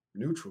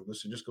neutral.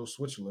 Let's just go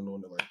Switzerland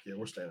on it. Like, yeah,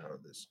 we're staying out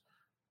of this.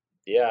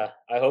 Yeah,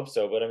 I hope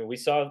so. But I mean, we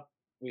saw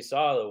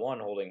the one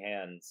holding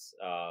hands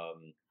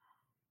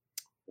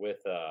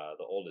with the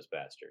oldest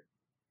bastard.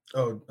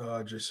 Oh,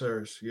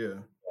 Jaceres, yeah.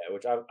 Yeah,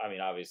 which I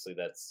mean, obviously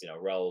that's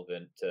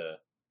relevant to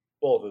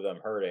both of them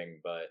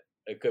hurting, but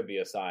it could be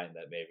a sign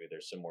that maybe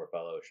there's some more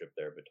fellowship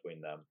there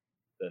between them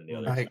than the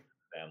other side of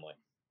the family.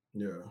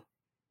 Yeah.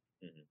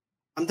 Mm-hmm.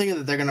 I'm thinking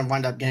that they're going to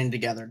wind up getting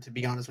together, to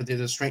be honest with you,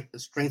 to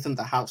strengthen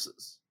the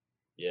houses.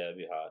 Yeah, it'd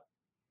be hot.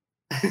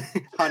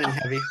 Hot and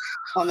heavy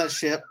on that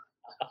ship.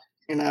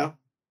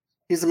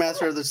 He's the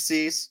master of the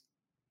seas.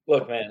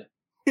 Look, man,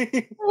 I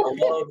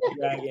love the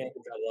dragons.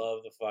 I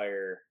love the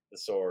fire, the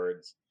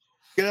swords.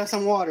 Get us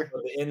some water.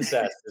 But the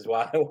incest is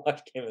why I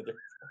watch Game of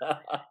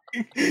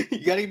Thrones.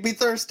 You gotta be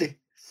thirsty.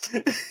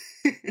 Drink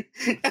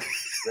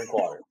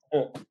water.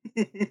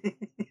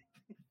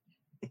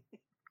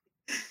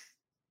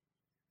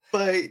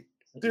 But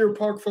Deer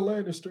Park for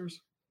Lannisters.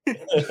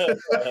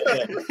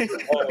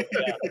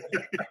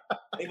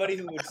 Anybody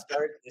who would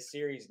start the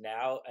series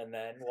now and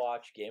then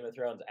watch Game of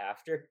Thrones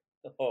after?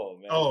 Oh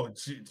man. Oh,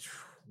 gee,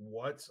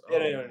 what?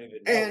 They don't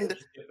even know. And we're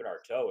just dipping our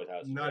toe with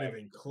House. Not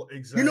even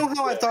exactly. You know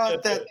how I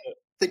thought that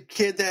the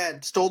kid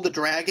that stole the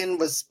dragon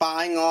was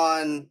spying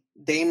on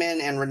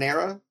Daemon and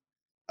Rhaenyra?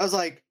 I was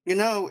like,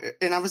 and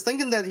I was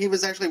thinking that he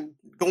was actually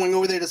going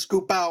over there to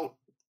scoop out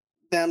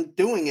them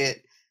doing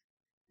it.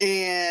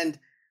 And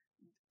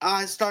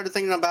I started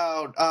thinking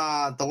about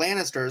the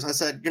Lannisters. I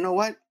said, you know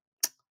what?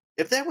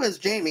 If that was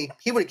Jaime,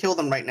 he would have killed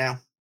them right now.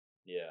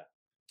 Yeah.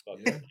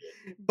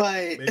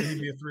 But maybe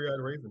he'd be a 3-eyed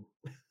raven.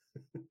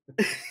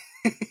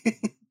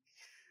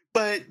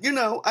 But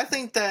I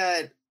think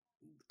that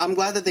I'm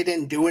glad that they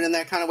didn't do it in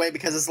that kind of way,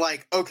 because it's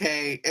like,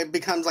 okay, it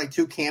becomes like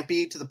too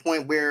campy to the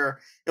point where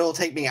it'll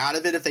take me out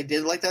of it if they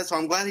did it like that. So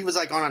I'm glad he was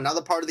like on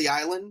another part of the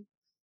island,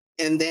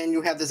 and then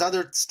you have this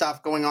other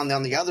stuff going on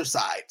the other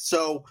side.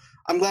 So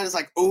I'm glad it's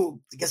like, oh,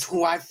 guess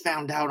who I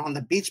found out on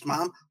the beach,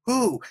 Mom?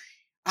 Who?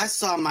 I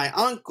saw my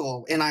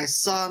uncle and I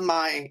saw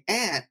my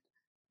aunt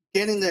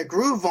getting their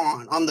groove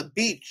on the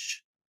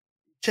beach,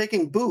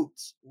 shaking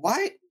boots.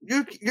 What?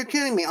 You're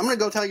kidding me? I'm gonna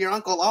go tell your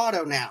Uncle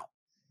Otto now.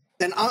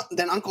 Then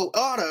Uncle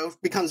Otto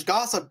becomes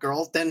Gossip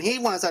Girl. Then he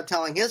winds up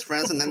telling his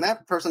friends, and then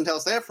that person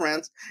tells their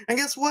friends. And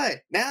guess what?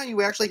 Now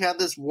you actually have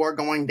this war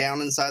going down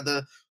inside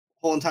the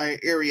whole entire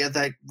area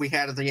that we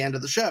had at the end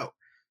of the show.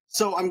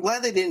 So I'm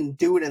glad they didn't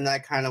do it in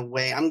that kind of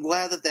way. I'm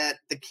glad that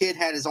the kid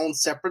had his own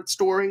separate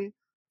story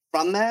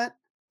from that.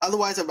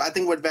 Otherwise, I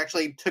think it would have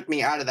actually took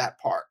me out of that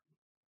part.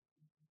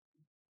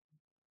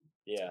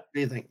 Yeah. What do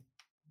you think?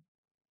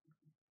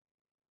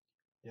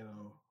 You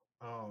know,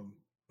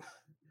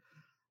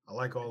 I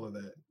like all of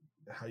that,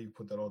 how you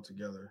put that all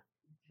together.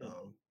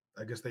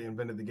 I guess they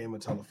invented the game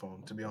of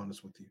telephone, to be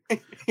honest with you.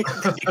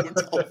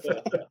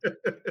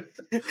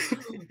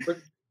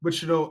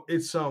 but you know,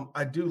 it's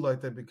I do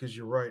like that, because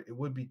you're right. It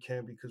would be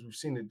camp, because we've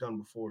seen it done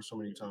before so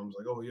many times.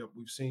 Like, oh yeah,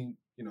 we've seen,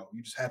 you know,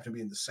 you just have to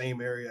be in the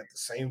same area at the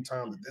same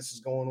time that this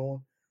is going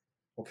on.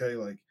 Okay,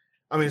 like,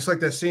 I mean, it's like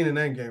that scene in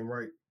Endgame,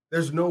 right?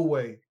 There's no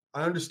way.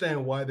 I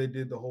understand why they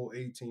did the whole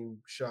A-team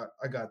shot.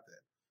 I got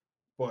that.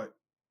 But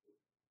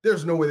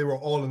there's no way they were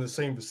all in the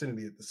same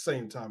vicinity at the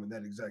same time in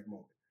that exact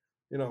moment.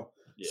 You know?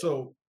 Yeah.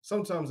 So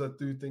sometimes I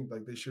do think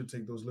like they should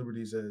take those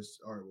liberties as,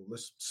 all right, well,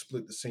 let's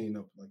split the scene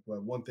up. Like, well,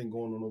 one thing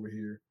going on over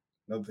here,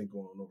 another thing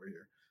going on over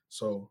here.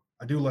 So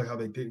I do like how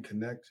they didn't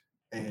connect.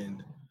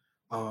 And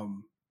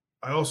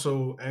I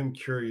also am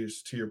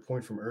curious to your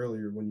point from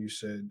earlier when you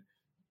said,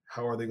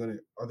 how are they going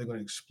to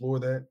explore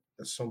that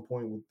at some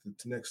point with the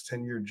next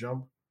 10-year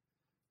jump,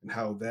 and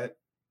how that,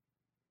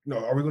 you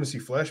know, are we going to see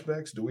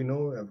flashbacks? Do we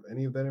know of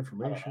any of that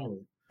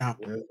information? No.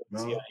 Yeah, no.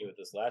 See any with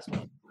this last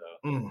one.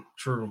 So.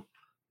 True.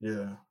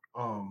 Yeah.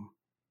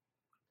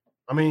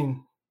 I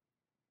mean,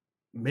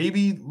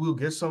 maybe we'll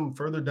get some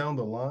further down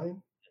the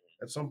line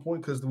at some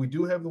point, because we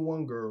do have the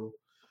one girl.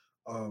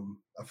 I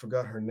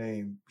forgot her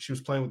name. She was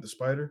playing with the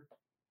spider.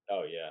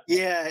 Oh yeah.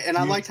 Yeah, and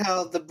I liked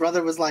how the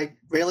brother was like,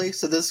 "Really?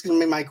 So this is gonna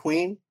be my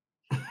queen?"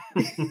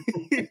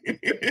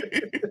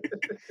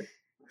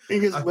 He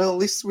goes, "Well, at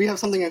least we have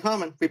something in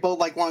common. We both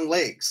like long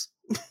legs."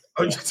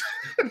 Aegon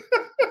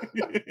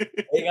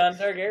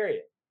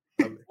Targaryen.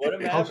 What a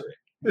maverick.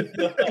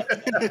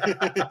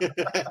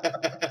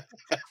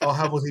 I'll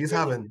have what he's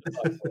having.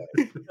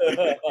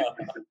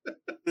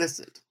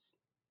 Listen.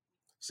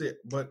 See,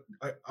 but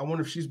I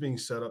wonder if she's being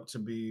set up to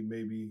be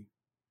maybe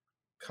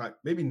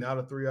not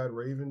a three-eyed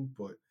raven,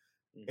 but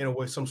in a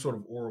way some sort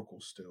of oracle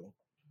still,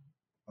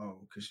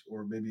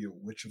 or maybe a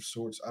witch of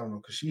sorts. I don't know,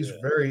 because she's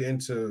very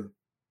into.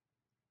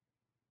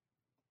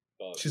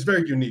 She's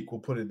very unique. We'll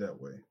put it that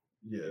way.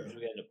 Yeah. We're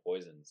getting into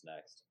poisons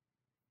next.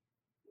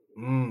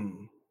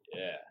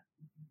 Yeah.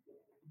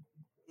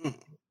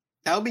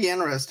 That would be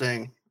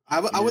interesting. I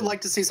would like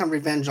to see some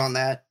revenge on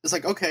that. It's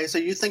like, okay, so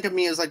you think of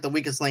me as like the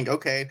weakest link.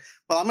 Okay,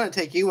 well, I'm going to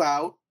take you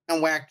out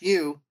and whack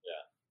you.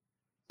 Yeah.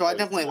 So I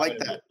definitely like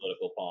that.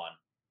 Political pawn.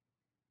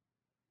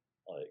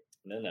 Like,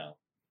 no.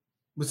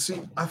 But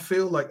see, I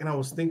feel like, and I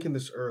was thinking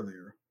this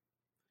earlier,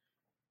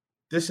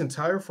 this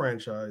entire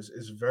franchise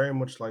is very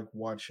much like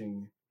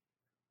watching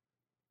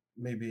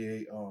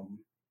maybe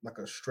like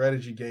a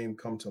strategy game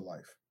come to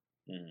life.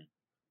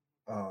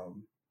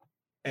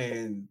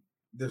 And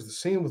there's the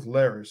scene with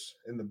Larys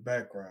in the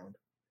background.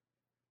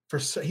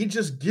 He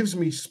just gives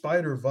me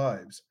spider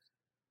vibes.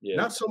 Yeah.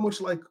 Not so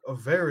much like a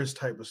Varys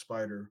type of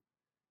spider,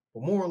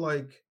 but more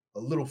like a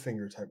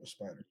Littlefinger type of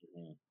spider.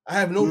 I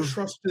have no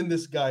trust in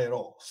this guy at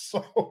all.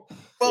 So,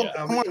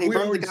 come on, he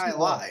burned the guy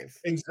alive.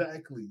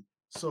 Exactly.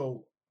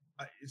 So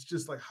it's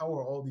just like, how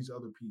are all these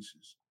other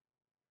pieces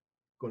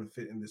going to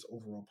fit in this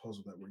overall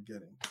puzzle that we're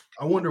getting?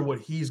 I wonder what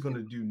he's going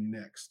to do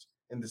next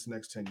in this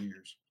next 10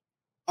 years.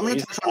 I'm going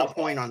to touch on a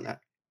point on that.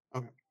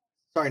 Okay.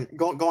 Sorry,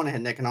 go on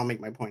ahead, Nick, and I'll make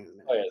my point in a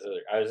minute. Oh, yeah, so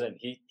I was in.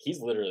 He's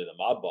literally the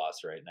mob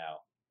boss right now.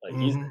 Like,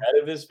 he's the head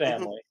of his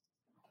family.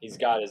 He's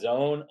got his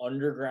own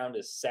underground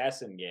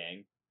assassin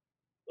gang.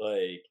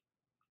 Like,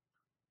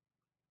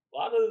 a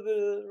lot of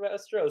the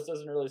Westeros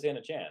doesn't really stand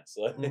a chance.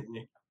 Like,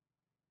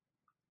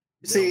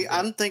 see,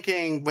 I'm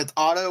thinking with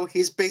Otto,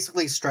 he's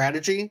basically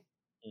strategy.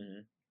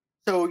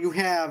 So you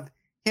have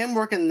him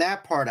working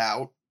that part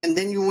out, and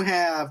then you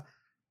have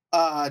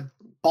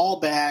ball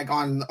bag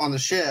on the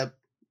ship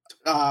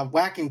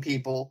whacking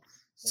people.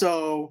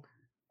 So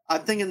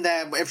I'm thinking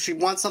that if she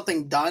wants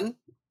something done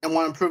and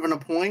want to prove a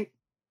point,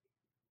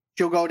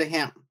 she'll go to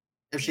him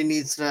if she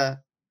needs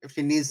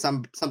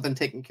something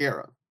taken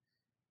care of.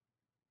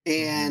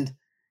 And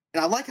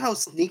I like how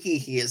sneaky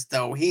he is,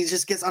 though. He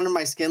just gets under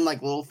my skin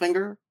like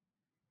Littlefinger,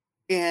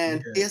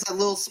 and he has a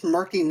little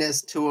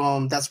smirkiness to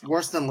him that's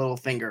worse than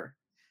Littlefinger.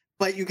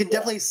 But you can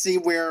definitely see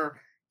where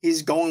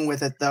he's going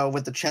with it, though,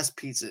 with the chess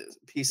pieces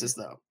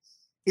though.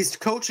 he's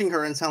coaching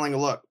her and telling her,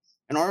 look,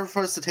 in order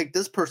for us to take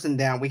this person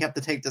down, we have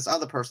to take this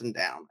other person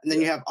down. And then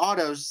you have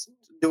Otto's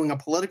doing a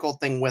political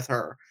thing with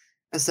her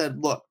and said,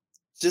 look,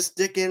 just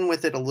stick in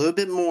with it a little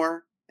bit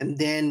more, and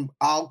then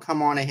I'll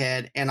come on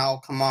ahead and I'll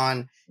come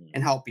on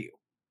and help you.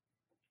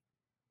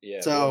 Yeah. What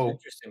was So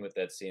interesting with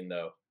that scene,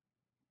 though,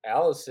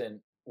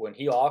 Allison, when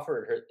he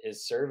offered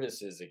his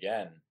services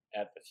again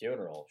at the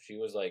funeral, she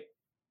was like,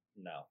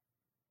 "No,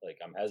 like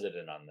I'm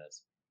hesitant on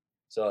this."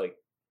 So like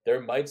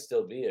there might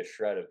still be a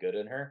shred of good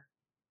in her,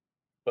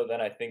 but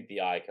then I think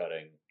the eye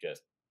cutting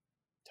just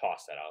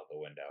tossed that out the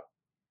window.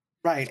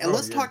 right, and Oh,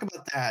 let's yeah. talk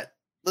about that.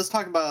 Let's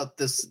talk about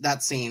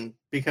that scene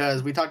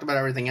because we talked about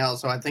everything else.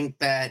 So I think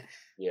that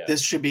Yeah.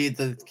 this should be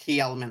the key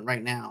element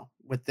right now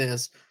with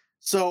this.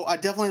 So I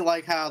definitely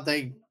like how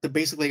the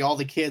basically all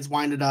the kids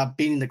winded up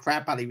beating the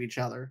crap out of each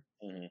other.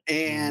 Mhm.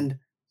 And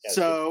That's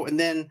so, and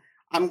then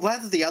I'm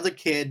glad that the other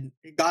kid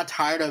got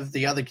tired of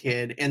the other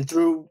kid and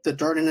threw the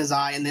dirt in his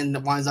eye and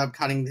then winds up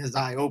cutting his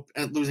eye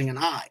open, losing an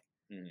eye.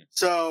 Mhm.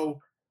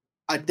 So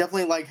I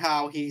definitely like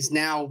how he's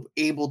now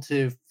able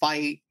to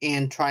fight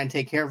and try and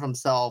take care of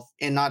himself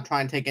and not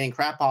try and take any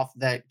crap off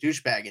that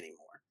douchebag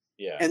anymore.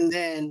 Yeah. And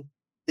then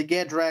to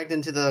get dragged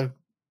into the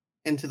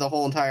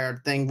whole entire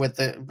thing with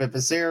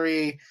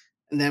Viserys,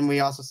 and then we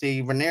also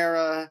see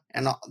Rhaenyra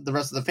and the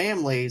rest of the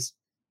families.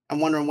 I'm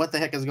wondering what the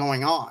heck is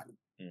going on.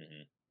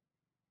 Mhm.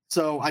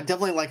 So I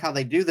definitely like how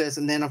they do this,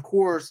 and then of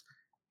course,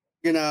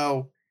 you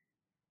know,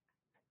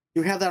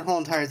 you have that whole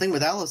entire thing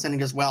with Allison. He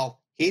goes,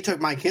 "Well, he took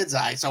my kid's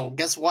eye, so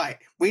guess what?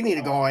 We need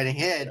to go right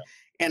ahead,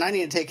 and I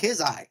need to take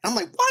his eye." I'm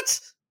like,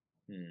 "What?"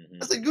 I Mhm.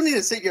 was like, "You need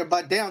to sit your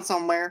butt down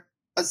somewhere."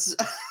 I'm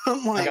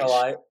Not like, gonna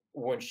lie,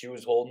 when she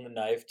was holding the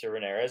knife to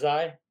Rhaenyra's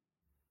eye,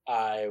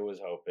 I was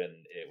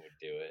hoping it would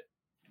do it.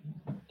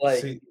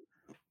 Like, See,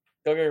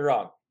 don't get me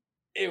wrong,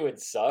 it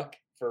would suck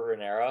for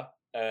Rhaenyra,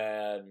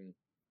 and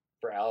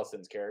for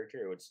Allison's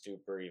character, it would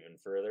stoop her even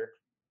further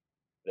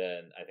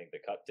than I think the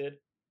cut did.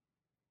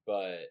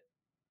 But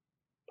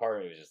part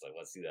of me was just like,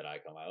 let's see that eye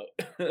come out.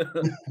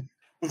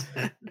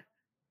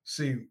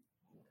 see,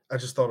 I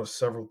just thought of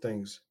several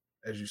things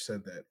as you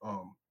said that.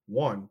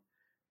 One,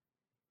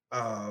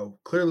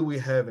 clearly we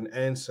have an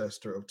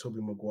ancestor of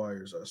Tobey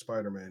Maguire's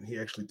Spider-Man. He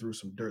actually threw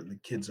some dirt in the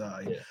kid's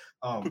eye.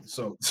 Yeah.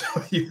 So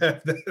you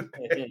have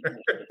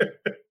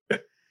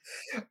that.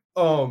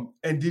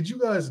 And did you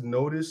guys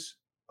notice,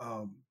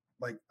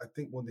 like I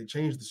think when they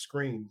changed the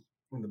screen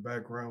in the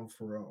background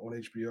for on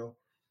HBO,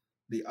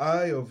 the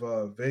eye of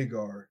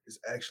Vagar is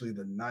actually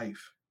the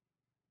knife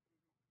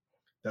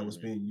that was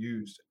Mhm. being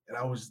used, and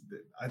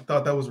I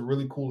thought that was a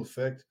really cool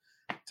effect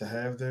to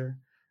have there.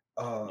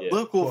 Yeah.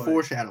 local But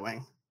foreshadowing.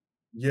 I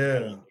yeah,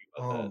 didn't think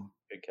about that.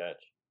 Good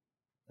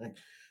catch.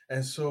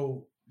 and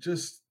so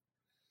just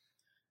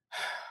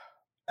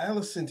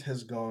Alicent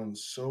has gone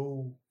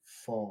so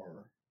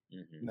far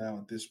Mhm. now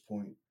at this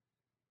point.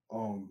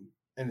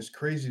 And it's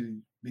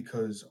crazy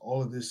because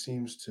all of this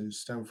seems to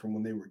stem from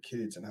when they were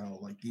kids and how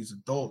like these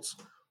adults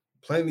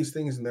plant these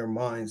things in their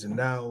minds and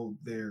now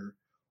they're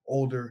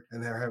older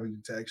and they're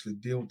having to actually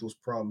deal with those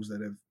problems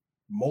that have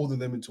molded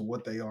them into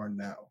what they are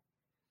now.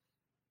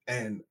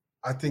 And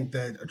I think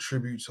that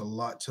attributes a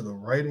lot to the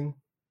writing.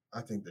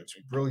 I think that's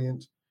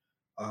brilliant.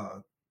 Uh,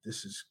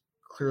 this is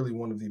clearly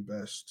one of the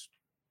best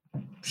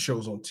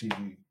shows on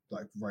TV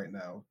like right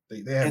now. They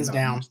have Hands not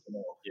down. missed at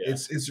all. Yeah.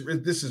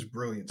 This is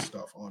brilliant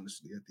stuff,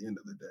 honestly, at the end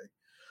of the day.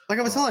 Like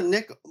I was telling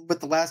Nick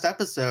with the last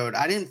episode,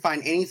 I didn't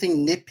find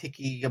anything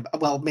nitpicky.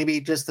 Well, maybe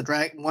just some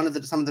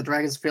of the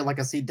dragons feel like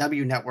a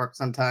CW network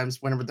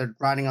sometimes whenever they're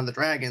riding on the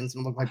dragons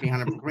and look like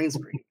behind a green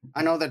screen.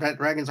 I know that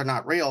dragons are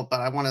not real,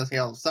 but I want to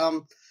feel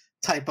some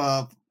type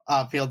of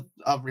feel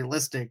of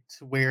realistic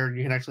to where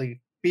you can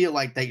actually feel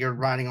like that you're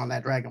riding on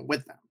that dragon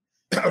with them.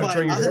 But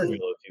Train your other dragon. than-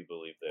 Real if you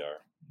believe they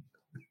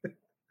are.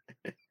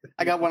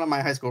 I got one on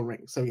my high school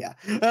ring, so yeah.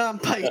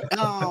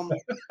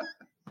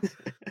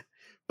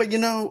 But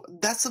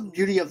that's the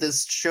beauty of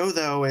this show,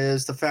 though,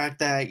 is the fact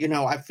that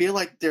I feel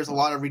like there's a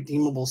lot of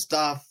redeemable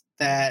stuff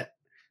that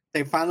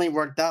they finally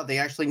worked out. They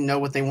actually know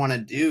what they want to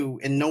do,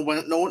 and none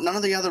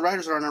of the other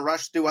writers are in a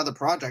rush to do other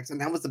projects,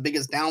 and that was the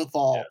biggest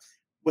downfall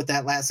with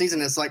that last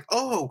season. It's like,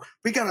 oh,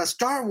 we got a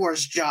Star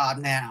Wars job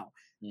now.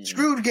 Mhm.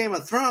 Screwed Game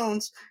of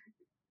Thrones.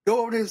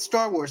 Go over to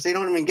Star Wars. They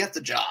don't even get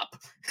the job.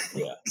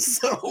 Yeah.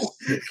 So,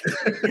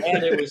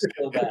 And it was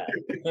still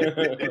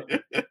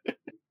bad.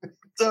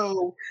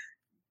 so,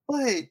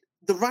 but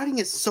the writing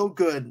is so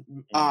good,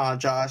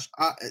 Josh.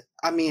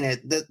 I mean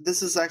it.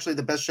 This is actually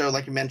the best show,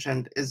 like you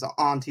mentioned, is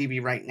on TV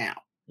right now.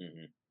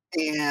 Mhm.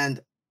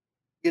 And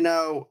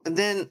and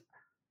then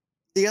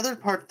the other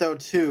part, though,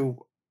 too,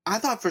 I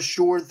thought for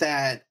sure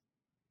that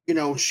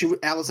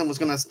Allison was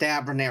going to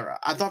stab Rhaenyra.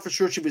 I thought for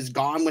sure she was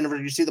gone whenever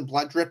you see the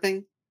blood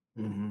dripping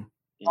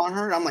on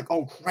her. I'm like,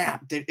 oh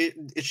crap,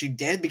 is she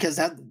dead? Because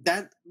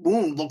that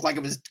wound looked like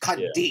it was cut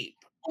deep,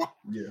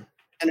 Yeah,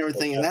 and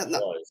everything, and that.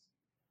 Was.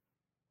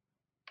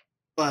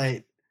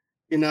 But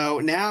now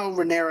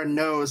Rhaenyra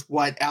knows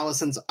what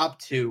Allison's up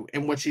to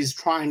and what she's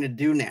trying to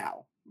do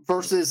now,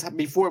 versus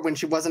before when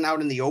she wasn't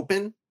out in the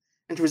open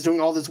and she was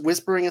doing all this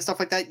whispering and stuff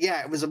like that.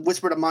 Yeah, it was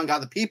whispered among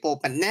other people,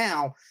 but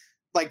now,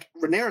 like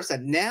Rhaenyra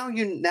said,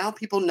 now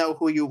people know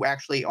who you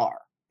actually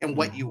are and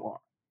what you are.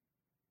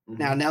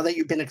 Now that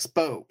you've been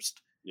exposed.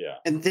 Yeah.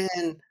 And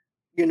then,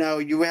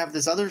 you have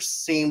this other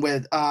scene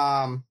with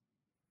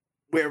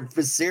where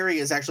Viserys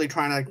is actually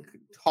trying to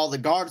call the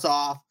guards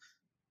off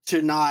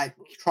to not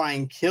try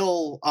and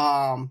kill,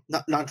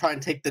 not try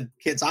and take the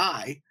kid's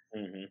eye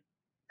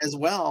as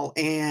well.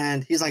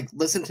 And he's like,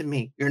 listen to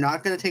me. You're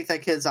not going to take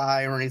that kid's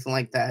eye or anything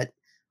like that.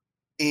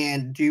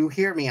 And do you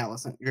hear me,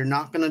 Alicent? You're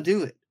not going to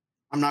do it.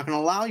 I'm not going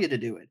to allow you to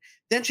do it.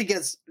 Then she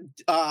gets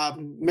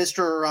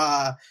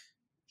Mr.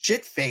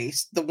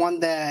 Shitface, the one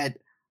that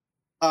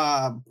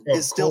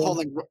is still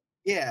holding.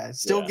 Yeah,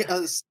 still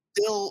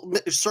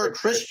Sir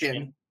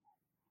Christian.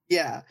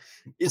 Yeah,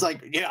 he's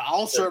like, yeah,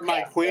 I'll serve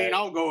my queen.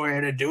 I'll go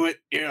ahead and do it.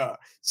 Yeah.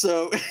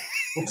 So,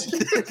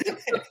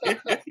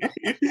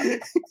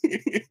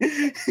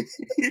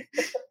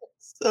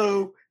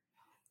 so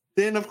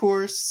then of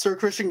course Sir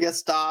Christian gets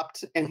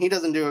stopped, and he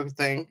doesn't do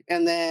anything.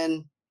 And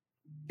then,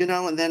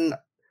 and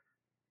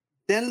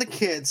then the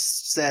kids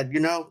said,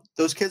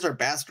 those kids are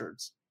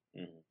bastards.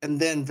 And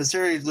then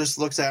Viserys just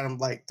looks at him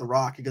like The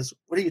Rock. He goes,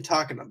 what are you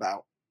talking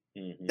about?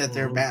 That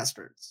they're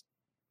bastards?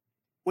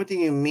 What do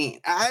you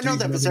mean? I know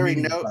that Viserys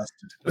knows,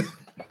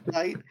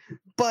 right?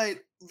 But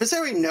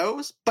Viserys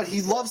knows, but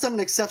he loves them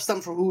and accepts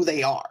them for who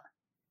they are.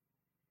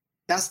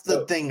 That's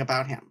the thing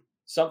about him.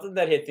 Something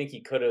that I think he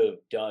could have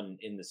done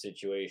in the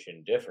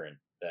situation different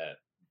that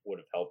would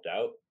have helped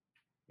out.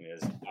 I mean,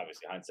 it's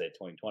obviously hindsight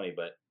 2020,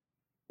 but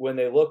when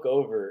they look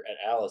over at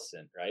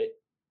Alicent, right?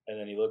 And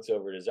then he looks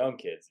over at his own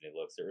kids, and he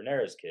looks at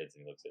Rhaenyra's kids,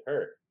 and he looks at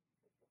her.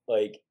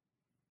 Like,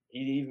 he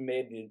even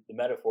made the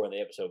metaphor in the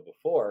episode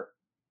before.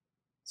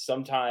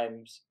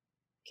 Sometimes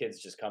kids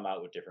just come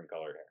out with different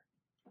colored hair,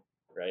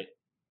 right?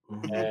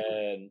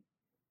 And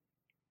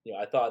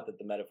I thought that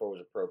the metaphor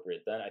was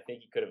appropriate then. I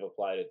think he could have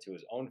applied it to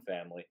his own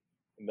family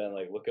and been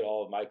like, look at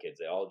all of my kids.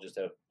 They all just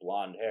have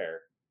blonde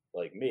hair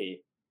like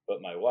me,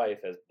 but my wife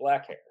has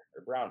black hair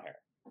or brown hair.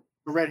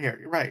 Red hair,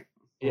 you're right.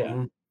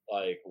 Yeah.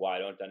 Like, why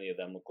don't any of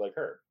them look like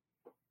her?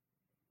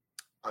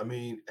 I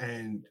mean,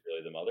 and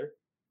really the mother?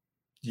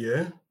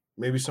 Yeah.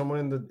 Maybe someone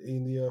in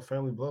the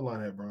family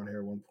bloodline had brown hair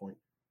at one point.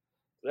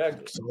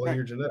 Exactly. It's all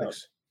your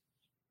genetics.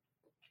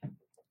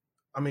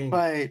 I mean,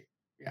 but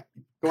yeah,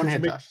 go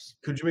ahead, Josh.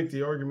 Could you make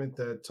the argument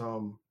that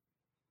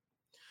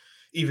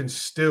even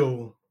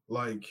still,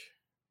 like,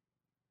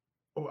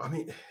 I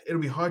mean,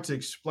 it'll be hard to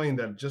explain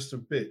that just a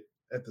bit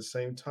at the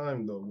same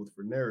time, though, with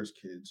Rhaenyra's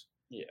kids.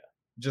 Yeah.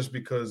 Just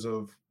because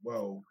of,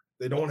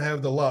 they don't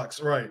have the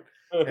locks, right?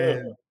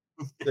 And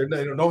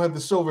they don't have the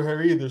silver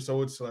hair either,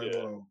 so it's like,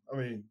 I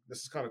mean,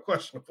 this is kind of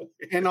questionable.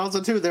 And also,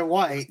 too, they're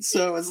white,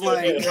 so it's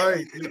like,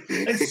 right.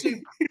 And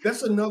see,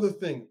 that's another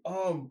thing.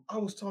 I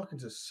was talking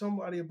to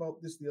somebody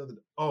about this the other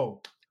day.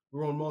 Oh, we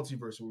were on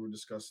Multiverse and we were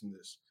discussing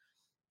this,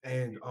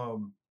 and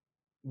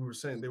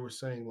they were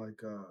saying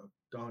like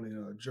Don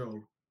and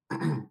Joe,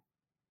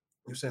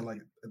 you're saying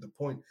like at the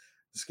point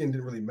the skin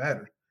didn't really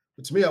matter,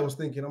 but to me, I was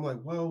thinking, I'm like,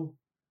 well,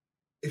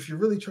 if you're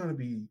really trying to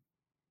be,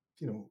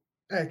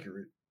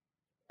 accurate.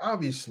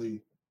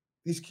 Obviously,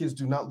 these kids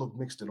do not look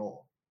mixed at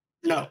all.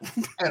 No.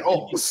 At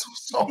all.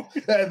 So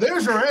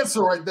there's your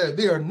answer right there.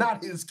 They are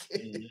not his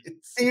kids.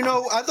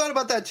 I thought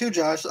about that too,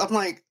 Josh. I'm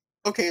like,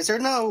 okay, is there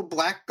no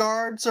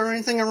blackguards or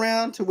anything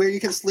around to where you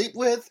can sleep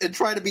with and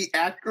try to be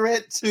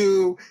accurate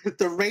to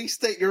the race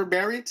that you're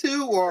married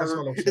to?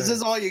 Or is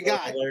this all you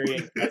got?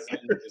 Valerian cousin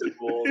is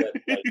cool that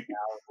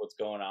now what's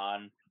going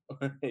on.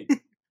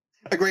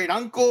 A great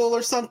uncle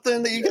or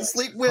something that you can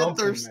sleep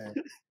with, or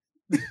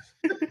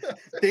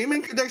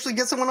Daemon could actually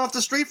get someone off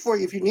the street for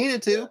you if you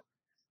needed to.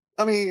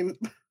 I mean,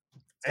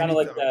 it's kind of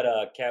like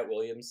that Cat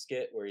Williams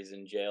skit where he's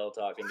in jail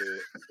talking to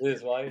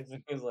his wife.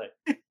 He's like,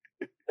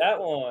 that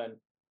one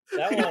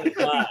is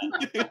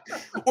mine.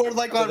 Or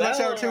like on Rush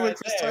Hour 2 with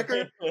Chris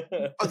Tucker,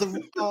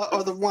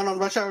 or the one on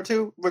Rush Hour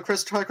 2 where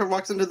Chris Tucker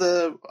walks into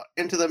the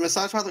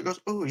massage parlor and goes,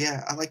 "Oh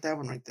yeah, I like that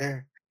one right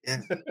there.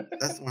 Yeah,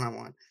 that's the one I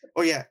want.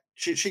 Oh yeah,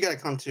 she got to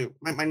come too.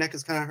 My neck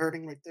is kind of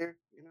hurting right there,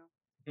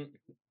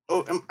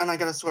 Oh, and I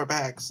got a sore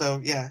back, so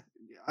yeah,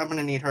 I'm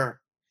gonna need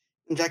her."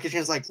 And Jackie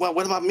Chan's like, "Well,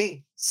 what about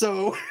me?"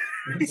 So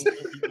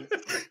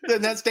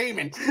then that's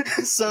Daemon.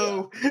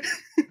 So,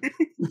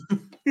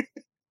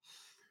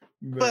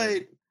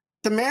 but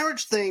the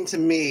marriage thing to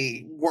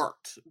me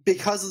worked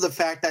because of the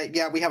fact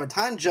that we have a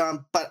time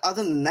jump, but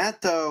other than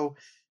that, though,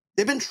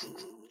 they've been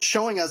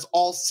showing us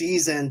all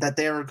season that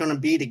they are going to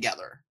be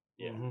together.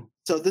 Yeah.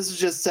 So this is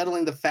just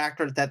settling the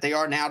factor that they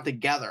are now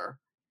together.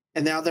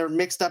 And now they're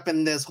mixed up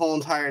in this whole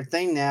entire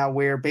thing now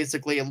where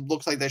basically it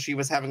looks like that she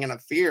was having an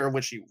affair,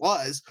 which she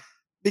was.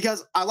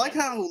 Because I like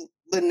how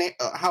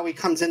he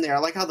comes in there. I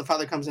like how the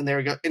father comes in there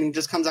and he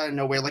just comes out of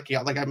nowhere, like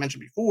I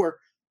mentioned before.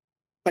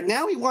 But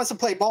now he wants to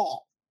play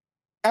ball.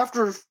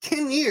 After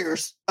 10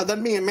 years of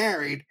them being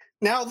married,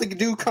 now the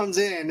dude comes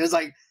in and is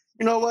like,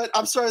 you know what?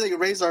 I'm sorry they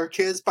raised our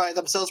kids by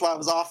themselves while I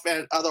was off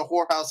at other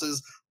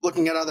whorehouses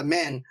looking at other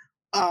men.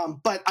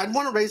 But I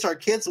want to raise our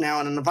kids now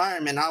in an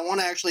environment. I want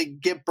to actually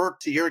give birth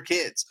to your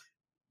kids.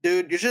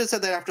 Dude, you should have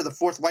said that after the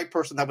fourth white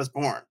person that was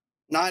born,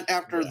 not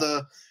after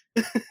the.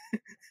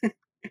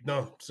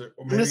 No, so,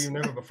 or maybe even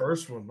after the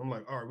first one. I'm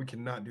like, all right, we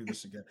cannot do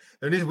this again.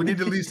 We need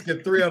to at least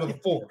get 3 out of the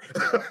 4.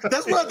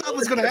 That's what I thought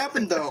was going to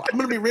happen, though. I'm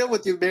going to be real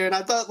with you, man.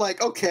 I thought,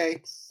 like,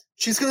 okay,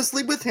 she's going to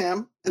sleep with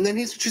him, and then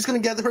she's going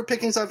to gather her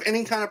pickings of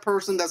any kind of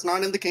person that's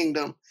not in the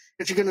kingdom,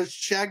 and she's going to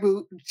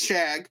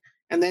shag,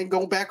 and then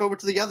go back over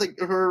to the other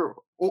her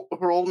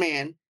old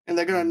man, and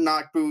they're going to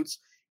knock boots,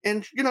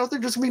 and they're just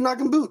going to be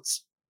knocking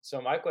boots. So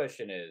my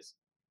question is,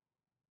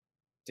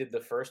 did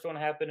the first one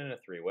happen in a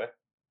 3-way?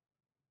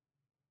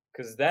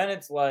 Because then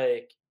it's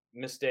like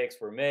mistakes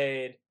were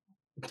made.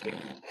 The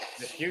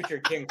future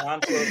king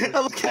consort. I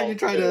like how you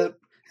try to.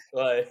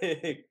 Like,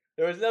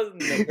 there was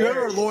nothing.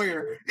 You're a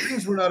lawyer.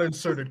 Things were not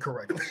inserted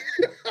correctly.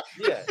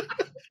 Yeah,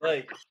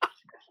 like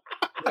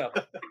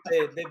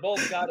they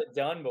both got it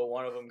done, but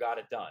one of them got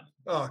it done.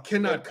 Oh,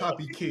 cannot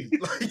copy key.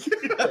 There's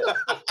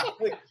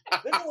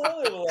a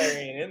little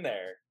Valerian in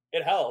there.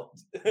 It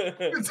helped.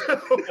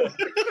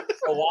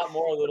 A lot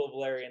more little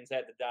Valerians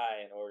had to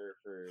die in order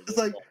for. It's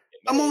like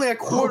I'm only a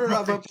quarter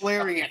of a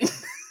Valerian.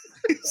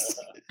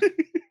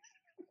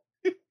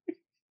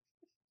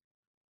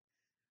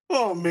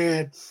 Oh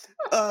man,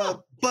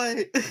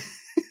 but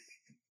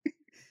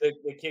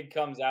the kid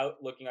comes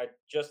out looking like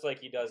just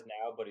like he does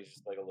now, but he's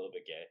just like a little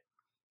bit gay.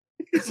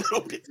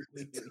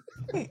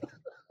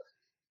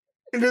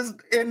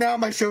 And now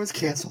my show is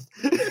canceled.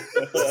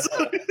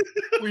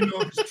 We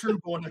know it's true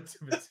born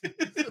activity.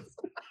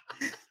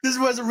 This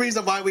was a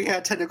reason why we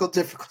had technical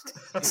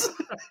difficulties.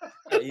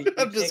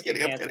 I'm just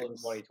kidding. Canceled in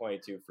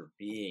 2022 for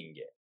being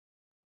gay.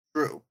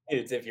 True.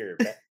 It's if you're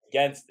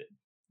against it.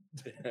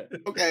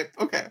 Okay.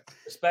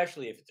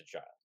 Especially if it's a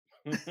child.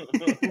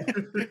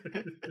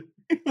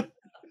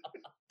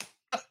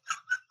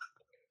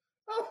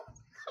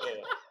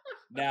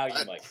 Now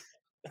you might.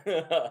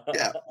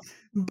 Yeah,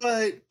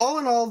 but all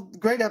in all,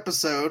 great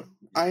episode.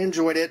 I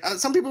enjoyed it.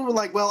 Some people were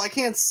like, well, I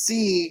can't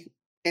see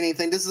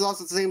anything. This is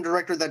also the same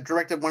director that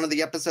directed one of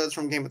the episodes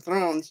from Game of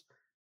Thrones,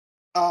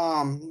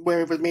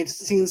 where it was made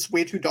scenes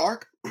way too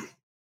dark.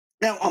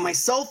 Now, on my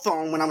cell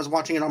phone, when I was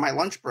watching it on my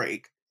lunch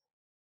break,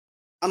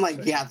 I'm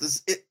like, yeah,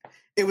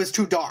 it was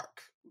too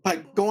dark.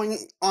 But going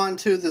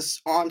onto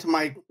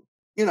my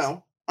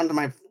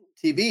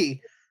TV,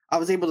 I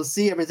was able to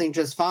see everything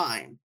just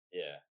fine.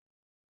 Yeah.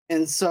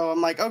 And so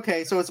I'm like,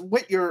 okay, so it's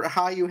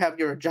how you have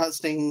your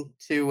adjusting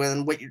to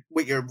and what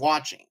you're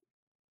watching.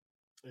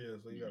 Yeah,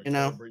 so you gotta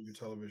calibrate your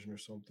television or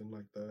something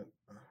like that.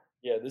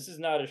 Yeah, this is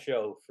not a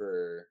show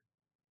for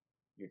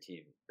your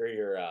TV or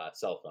your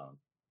cell phone.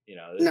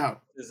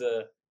 This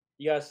is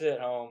you gotta sit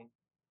at home,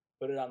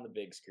 put it on the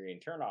big screen,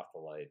 turn off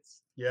the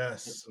lights,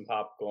 yes, get some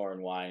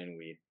popcorn, wine, and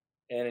weed,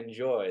 and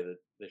enjoy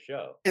the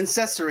show.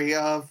 Ancestry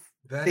of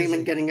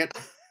Damon getting it.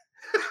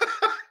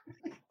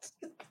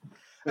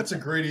 That's a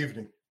great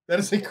evening. That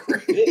is a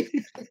great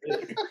evening.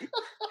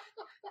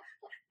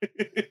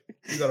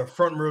 You got a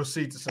front row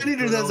seat to some. I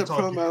need it as a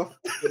promo.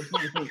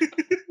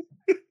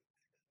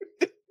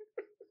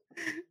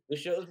 The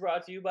show is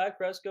brought to you by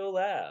Cresco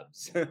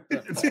Labs.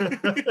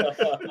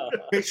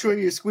 Make sure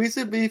you squeeze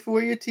it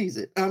before you tease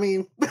it. I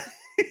mean,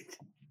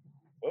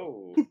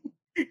 whoa.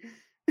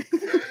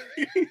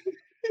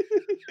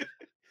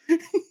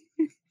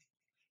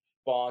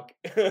 Bonk.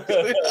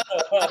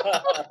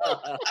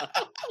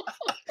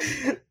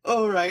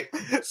 All right.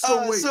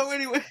 So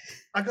anyway,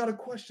 I got a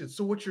question.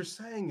 So what you're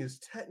saying is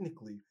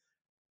technically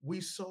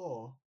we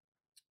saw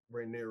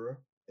Rhaenyra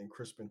and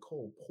Crispin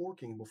Cole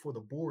porking before the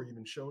boar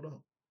even showed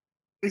up.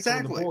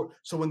 Exactly.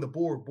 So when the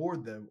boar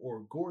bored them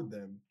or gored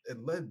them,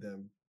 it led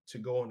them to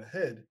go on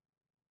ahead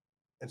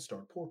and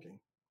start porking.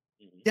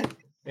 Yeah.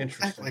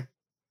 Interesting. Exactly.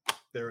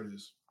 There it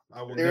is.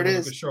 I will there never it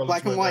look is. at Charlotte's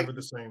Black and white. Ever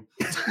the same.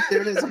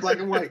 There it is, black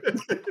and white.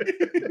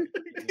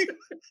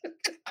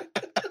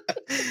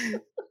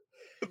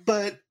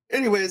 But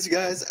anyways,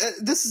 guys,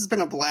 this has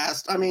been a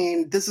blast. I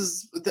mean,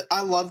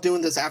 I love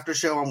doing this after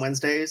show on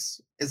Wednesdays.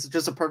 It's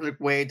just a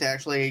perfect way to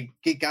actually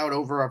geek out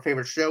over our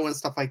favorite show and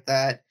stuff like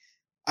that.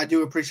 I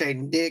do appreciate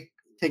Nick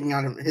taking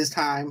out his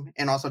time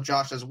and also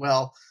Josh as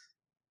well.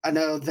 I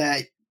know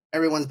that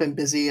everyone's been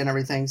busy and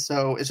everything,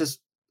 so this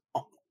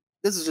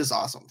is just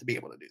awesome to be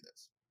able to do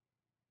this.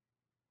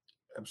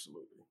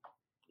 Absolutely.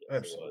 Yeah,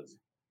 absolutely.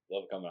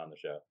 Love coming on the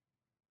show.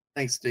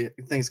 Thanks,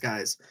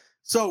 guys.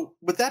 So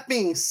with that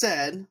being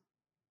said,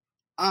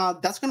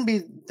 that's gonna be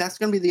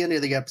the end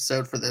of the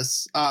episode for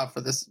this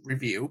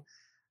review.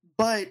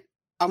 But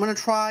I'm gonna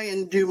try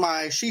and do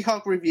my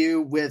She-Hulk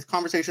review with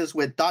conversations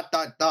with ...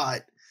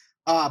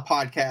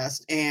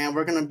 podcast, and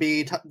we're gonna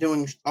be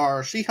doing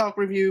our She-Hulk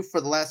review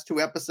for the last 2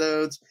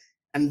 episodes,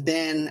 and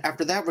then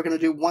after that we're gonna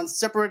do one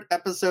separate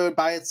episode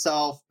by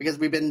itself because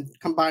we've been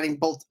combining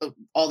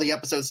all the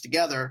episodes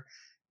together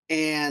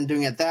and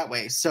doing it that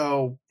way.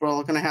 So we're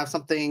going to have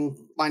something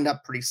lined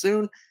up pretty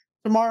soon.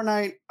 Tomorrow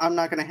night, I'm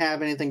not going to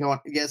have anything going.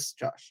 Yes,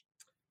 Josh.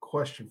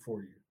 Question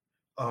for you.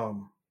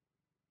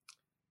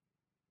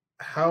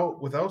 how,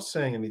 without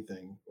saying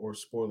anything or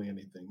spoiling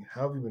anything,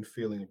 how have you been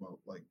feeling about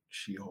like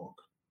She-Hulk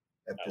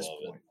at I this love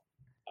it. point?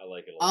 I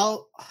like it a lot.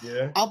 I'll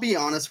Yeah. I'll be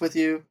honest with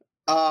you.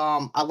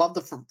 I love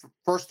the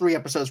first 3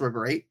 episodes were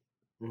great,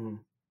 Hmm.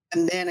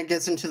 and then it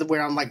gets into the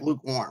where I'm like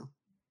lukewarm.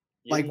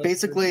 You didn't Like like the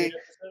first basically,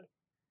 episode?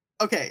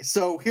 okay.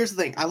 So here's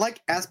the thing: I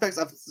like aspects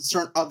of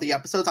certain of the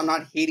episodes. I'm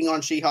not hating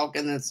on She-Hulk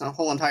and its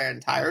whole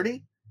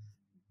entirety,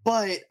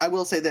 but I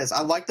will say this: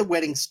 I like the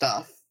wedding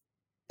stuff.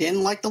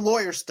 Didn't like the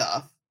lawyer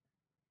stuff,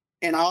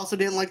 and I also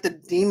didn't like the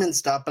demon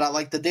stuff, but I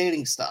like the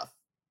dating stuff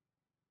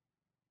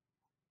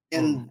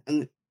in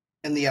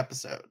the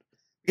episode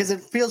because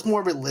it feels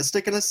more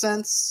realistic in a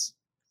sense,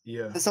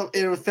 Yeah. and so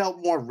it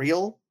felt more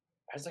real.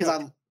 I just Because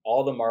like how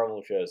all the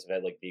Marvel shows have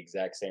had like the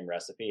exact same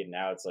recipe, and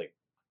now it's like,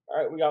 all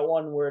right, we got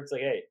one where it's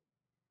like, hey,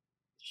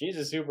 she's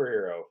a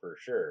superhero for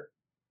sure.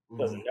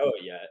 Doesn't know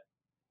it yet.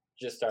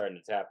 Just starting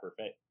to tap her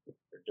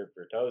dip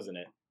her toes in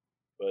it.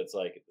 But it's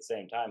like at the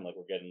same time, like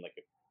we're getting like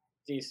a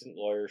decent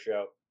lawyer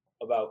show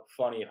about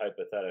funny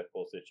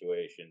hypothetical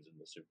situations in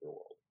the super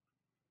world.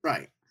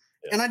 right.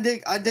 Yeah.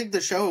 And I dig the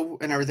show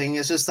and everything.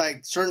 It's just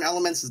like certain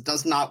elements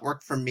does not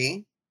work for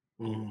me,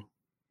 Mhm.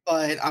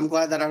 but I'm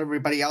glad that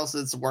everybody else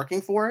is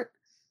working for it.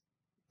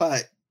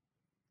 But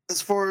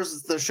as far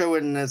as the show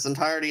in its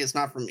entirety, it's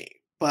not for me.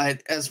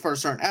 But as for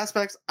certain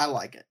aspects, I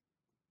like it.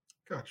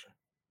 Gotcha.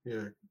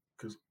 Yeah,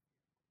 because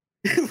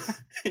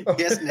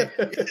Yes, Nick.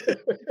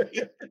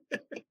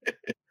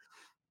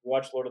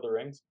 Watch Lord of the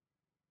Rings?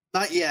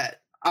 Not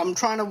yet. I'm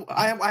trying to.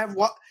 I have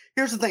what?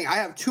 Here's the thing. I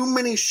have too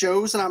many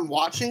shows that I'm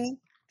watching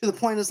to the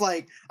point is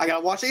like I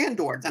gotta watch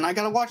Andor, then I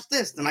gotta watch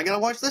this, then I gotta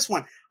watch this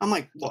one. I'm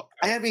like, look,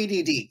 I have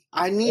ADD.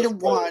 I need to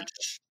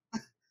watch.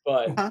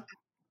 But Huh?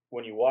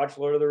 when you watch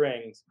Lord of the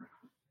Rings,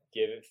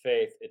 give it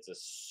faith. It's a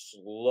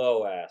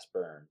slow ass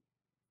burn.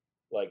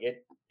 Like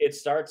it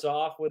starts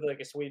off with like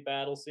a sweet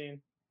battle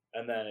scene,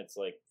 and then it's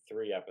like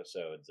 3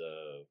 episodes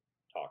of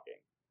talking.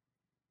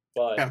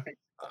 But Yeah.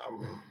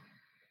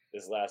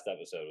 this last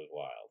episode was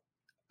wild.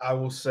 I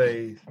will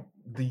say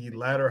the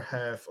latter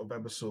half of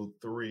episode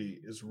 3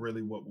 is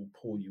really what will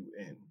pull you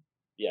in.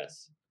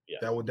 Yes. Yes.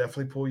 That will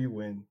definitely pull you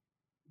in.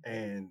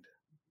 And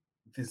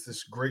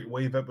this great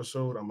wave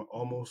episode, I'm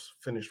almost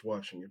finished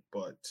watching it,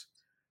 but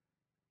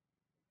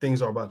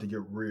things are about to get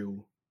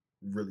real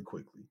really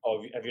quickly.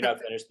 Oh, have you not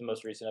finished the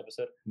most recent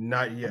episode?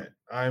 Not yet.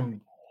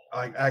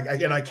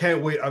 I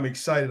can't wait. I'm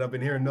excited. I've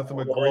been hearing nothing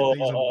but great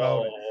things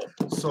about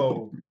it.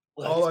 So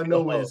all I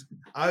know is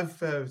I've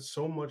had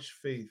so much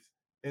faith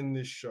in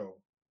this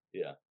show.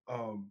 Yeah.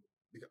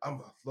 Because I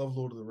love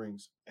Lord of the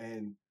Rings,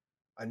 and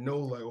I know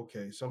like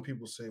okay, some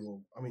people say,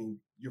 well, I mean,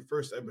 your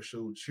first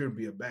episode should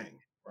be a bang,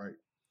 right?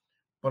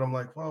 But I'm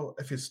like, well,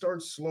 if it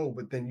starts slow,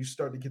 but then you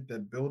start to get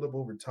that build up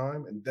over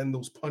time, and then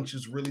those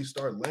punches really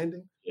start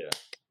landing, yeah,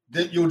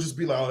 then you'll just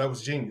be like, oh, that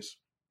was genius.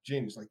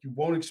 Genius. Like you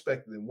won't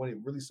expect it. And when it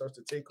really starts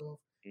to take off,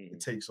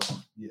 it takes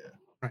off. Yeah.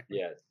 Right.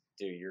 Yeah,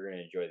 dude, you're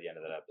gonna enjoy the end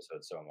of that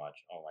episode so much.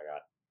 Oh my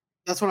god.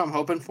 That's what I'm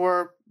hoping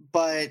for.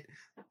 But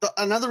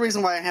another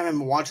reason why I haven't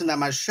been watching that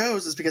much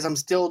shows is because I'm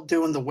still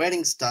doing the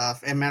wedding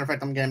stuff. And matter of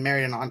fact, I'm getting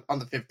married on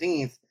the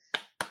 15th.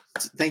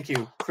 Thank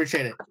you.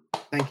 Appreciate it.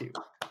 Thank you.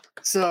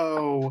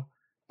 So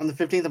on the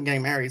 15th, I'm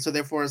getting married. So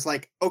therefore, it's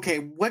like, okay,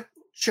 what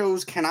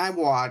shows can I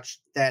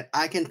watch that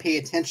I can pay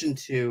attention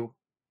to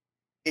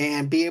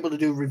and be able to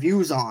do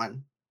reviews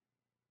on?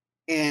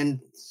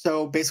 And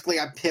so basically,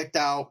 I picked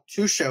out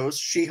 2 shows,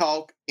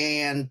 She-Hulk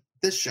and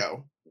this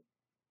show.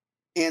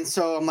 And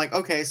so I'm like,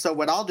 okay, so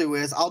what I'll do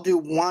is I'll do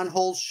one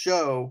whole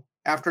show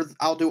after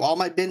I'll do all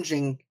my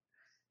binging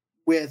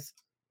with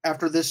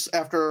after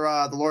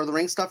the Lord of the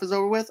Rings stuff is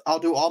over with. I'll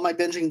do all my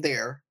binging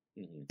there,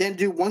 then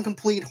do one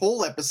complete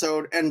whole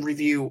episode and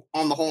review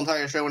on the whole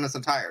entire show in its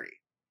entirety,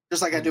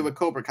 just like I do with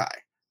Cobra Kai.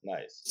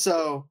 Nice.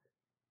 So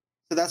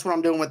that's what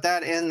I'm doing with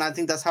that, and I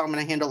think that's how I'm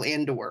going to handle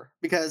Andor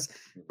because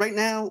right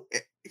now,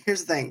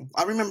 here's the thing.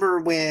 I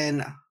remember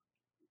when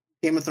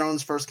Game of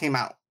Thrones first came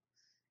out,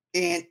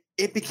 and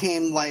it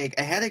became like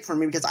a headache for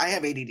me because I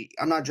have ADD.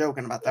 I'm not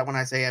joking about that when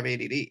I say I have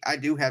ADD. I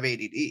do have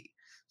ADD.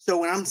 So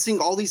when I'm seeing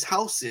all these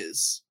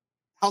houses,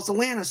 House of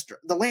Lannister,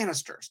 the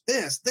Lannisters,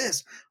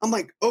 this, I'm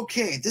like,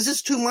 okay, this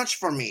is too much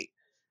for me.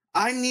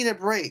 I need a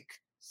break.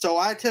 So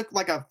I took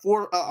like a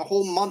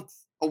whole month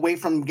away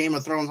from Game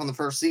of Thrones on the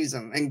first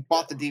season and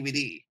bought the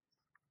DVD.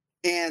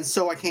 And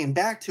so I came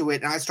back to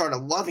it and I started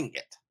loving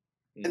it.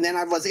 And then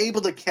I was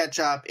able to catch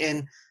up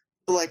and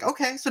like,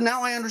 okay, so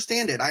now I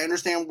understand it. I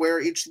understand where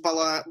each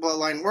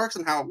bloodline works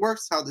and how it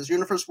works, how this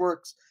universe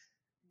works.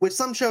 With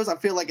some shows, I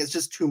feel like it's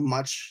just too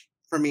much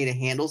for me to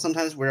handle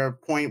sometimes. We're at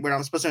a point where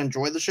I'm supposed to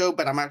enjoy the show,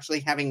 but I'm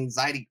actually having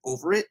anxiety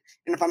over it.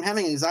 And if I'm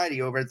having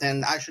anxiety over it,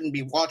 then I shouldn't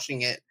be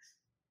watching it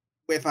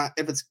if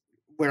it's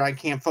where I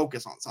can't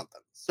focus on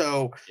something.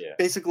 So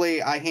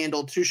basically, I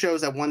handle 2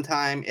 shows at one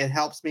time. It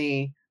helps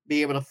me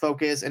be able to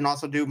focus and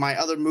also do my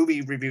other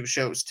movie review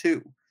shows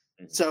too.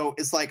 So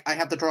it's like I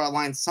have to draw a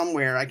line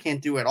somewhere. I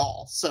can't do it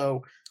all.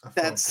 So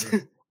that's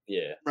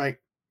right.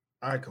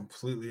 I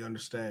completely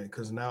understand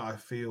because now I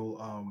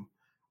feel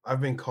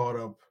I've been caught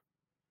up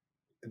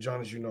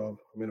John, as you know,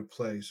 I'm in a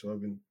play, so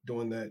I've been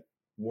doing that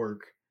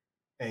work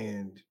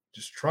and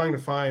just trying to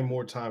find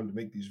more time to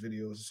make these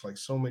videos. It's like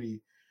so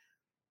many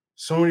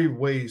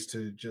ways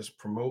to just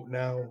promote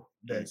now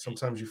that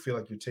sometimes you feel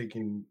like you're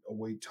taking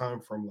away time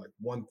from like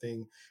one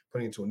thing,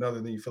 putting it to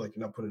another, then you feel like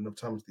you're not putting enough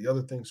time into the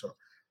other thing. So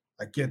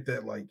I get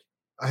that. Like,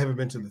 I haven't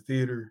been to the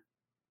theater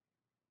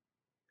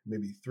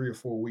maybe 3 or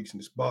 4 weeks, and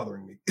it's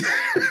bothering me.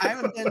 I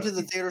haven't been to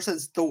the theater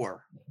since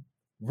Thor.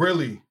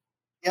 Really?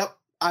 Yep.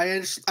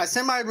 I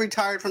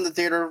semi-retired from the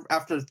theater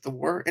after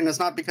Thor, and it's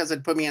not because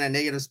it put me in a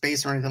negative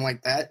space or anything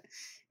like that.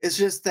 It's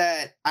just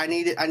that I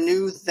knew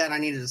that I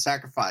needed to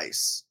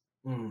sacrifice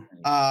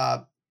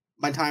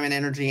my time and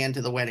energy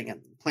into the wedding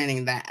and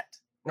planning that.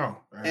 Oh,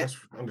 that's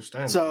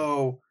understandable.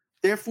 So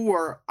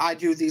therefore, I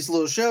do these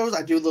little shows.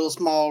 I do little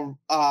small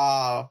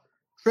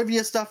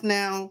trivia stuff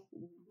now.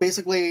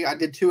 Basically, I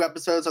did 2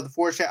 episodes of the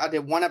foreshadow. I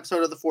did 1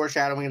 episode of the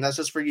foreshadowing, and that's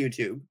just for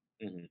YouTube.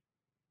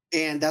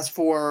 And that's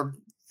for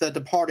the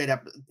Departed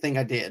thing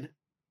I did.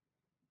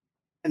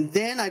 And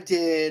then I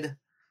did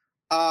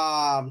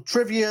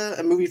trivia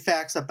and movie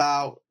facts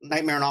about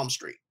Nightmare on Elm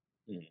Street.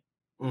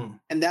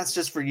 And that's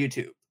just for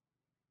YouTube.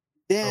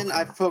 Then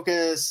I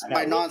focus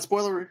my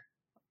non-spoiler.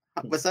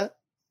 What's that?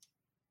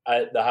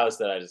 The house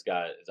that I just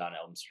got is on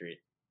Elm Street.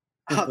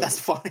 Oh, that's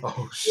funny.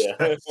 Oh, shit.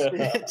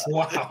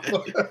 Wow.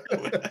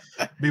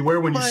 Beware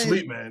when you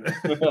sleep, man.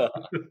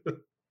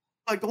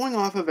 Like, going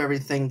off of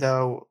everything,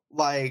 though,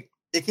 like,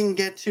 it can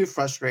get too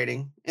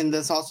frustrating. And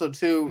that's also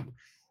too,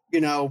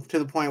 to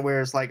the point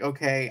where it's like,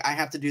 okay, I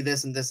have to do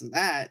this and this and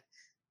that.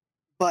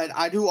 But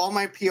I do all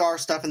my PR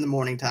stuff in the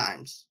morning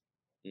times.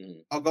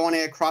 I'll go in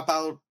there, crop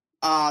out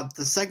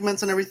the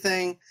segments and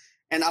everything,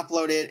 and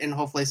upload it, and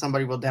hopefully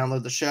somebody will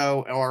download the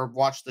show or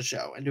watch the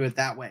show and do it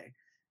that way.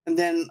 And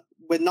then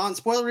with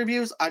non-spoiler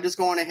reviews, I just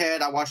go on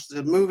ahead, I watch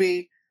the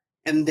movie,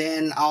 and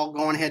then I'll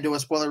go on ahead and do a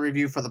spoiler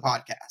review for the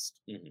podcast.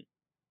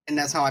 And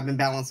that's how I've been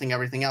balancing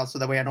everything else, so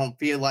that way I don't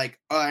feel like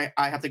I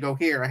have to go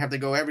here, I have to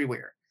go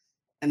everywhere.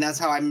 And that's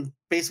how I'm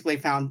basically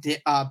found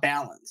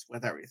balance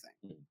with everything.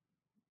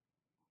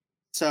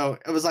 So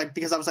it was like,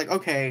 because I was like,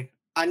 okay,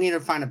 I need to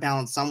find a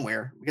balance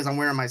somewhere because I'm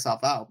wearing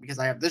myself out because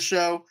I have this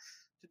show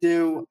to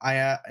do.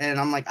 And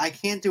I'm like, I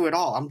can't do it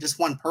all. I'm just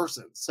one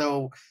person.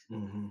 So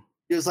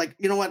it was like,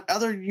 you know what?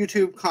 Other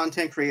YouTube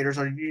content creators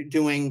are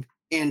doing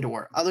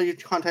Andor. Other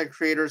content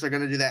creators are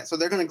going to do that. So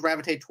they're going to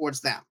gravitate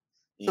towards them.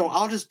 So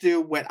I'll just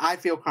do what I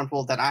feel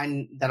comfortable that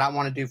I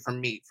want to do for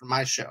me, for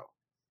my show.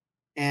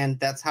 And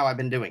that's how I've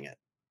been doing it.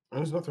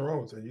 There's nothing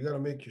wrong with it. You got to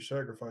make your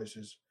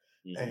sacrifices.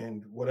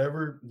 And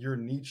whatever your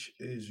niche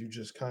is, you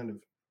just kind of,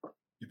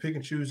 you pick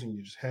and choose and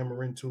you just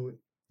hammer into it.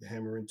 You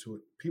hammer into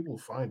it. People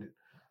find it.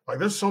 Like,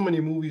 there's so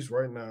many movies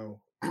right now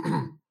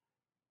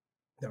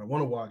that I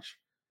want to watch.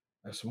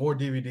 There's some more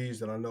DVDs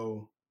that I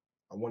know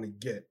I want to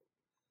get.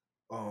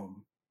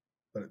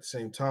 But at the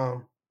same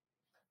time,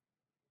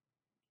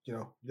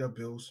 you got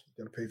bills.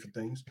 You got to pay for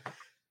things.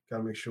 Got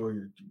to make sure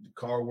your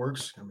car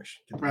works. Got to make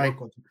sure you get the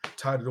work on. I'm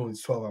tired of doing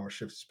these 12-hour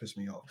shifts. It's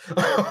pissing me off.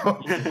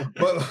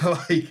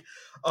 But like,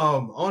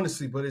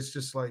 honestly, but it's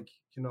just like,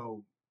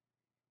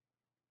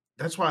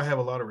 that's why I have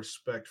a lot of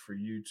respect for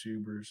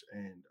YouTubers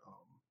and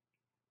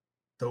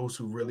those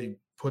who really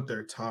put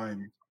their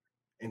time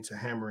into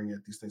hammering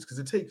at these things, because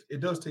it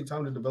does take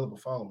time to develop a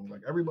following.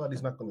 Like,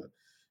 everybody's not going to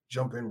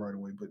jump in right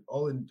away, but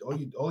all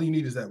you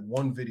need is that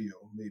one video,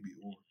 maybe,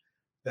 or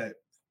that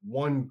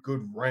one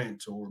good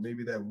rant, or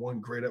maybe that one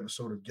great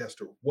episode of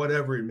guest, or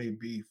whatever it may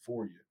be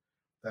for you.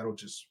 That'll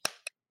just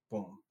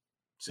boom,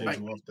 send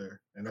you off there,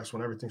 and that's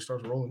when everything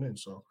starts rolling in.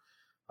 So,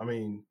 I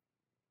mean,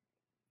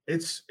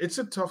 it's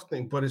a tough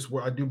thing, but it's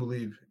where I do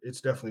believe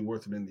it's definitely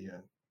worth it in the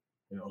end.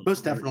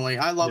 Most definitely.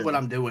 I love what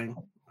I'm doing.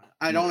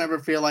 I don't ever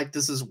feel like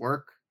this is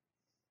work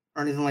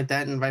or anything like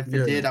that. And if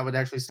it did, I would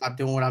actually stop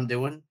doing what I'm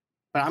doing.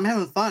 But I'm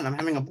having fun. I'm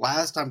having a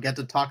blast. I get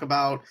to talk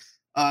about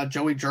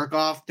Joey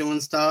Jerkoff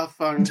doing stuff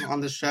on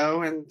the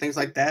show and things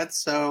like that.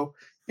 So,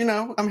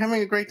 I'm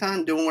having a great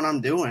time doing what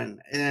I'm doing.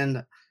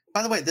 And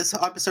by the way, this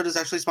episode is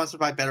actually sponsored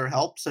by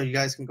BetterHelp, so you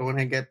guys can go in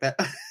and get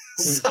better.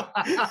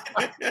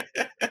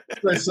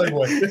 Great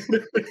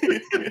segue.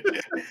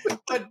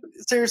 But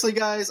seriously,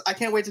 guys, I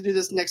can't wait to do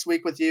this next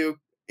week with you.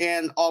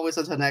 And always,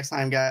 until next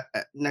time,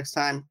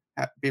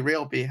 be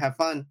real, have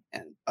fun,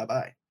 and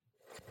bye-bye.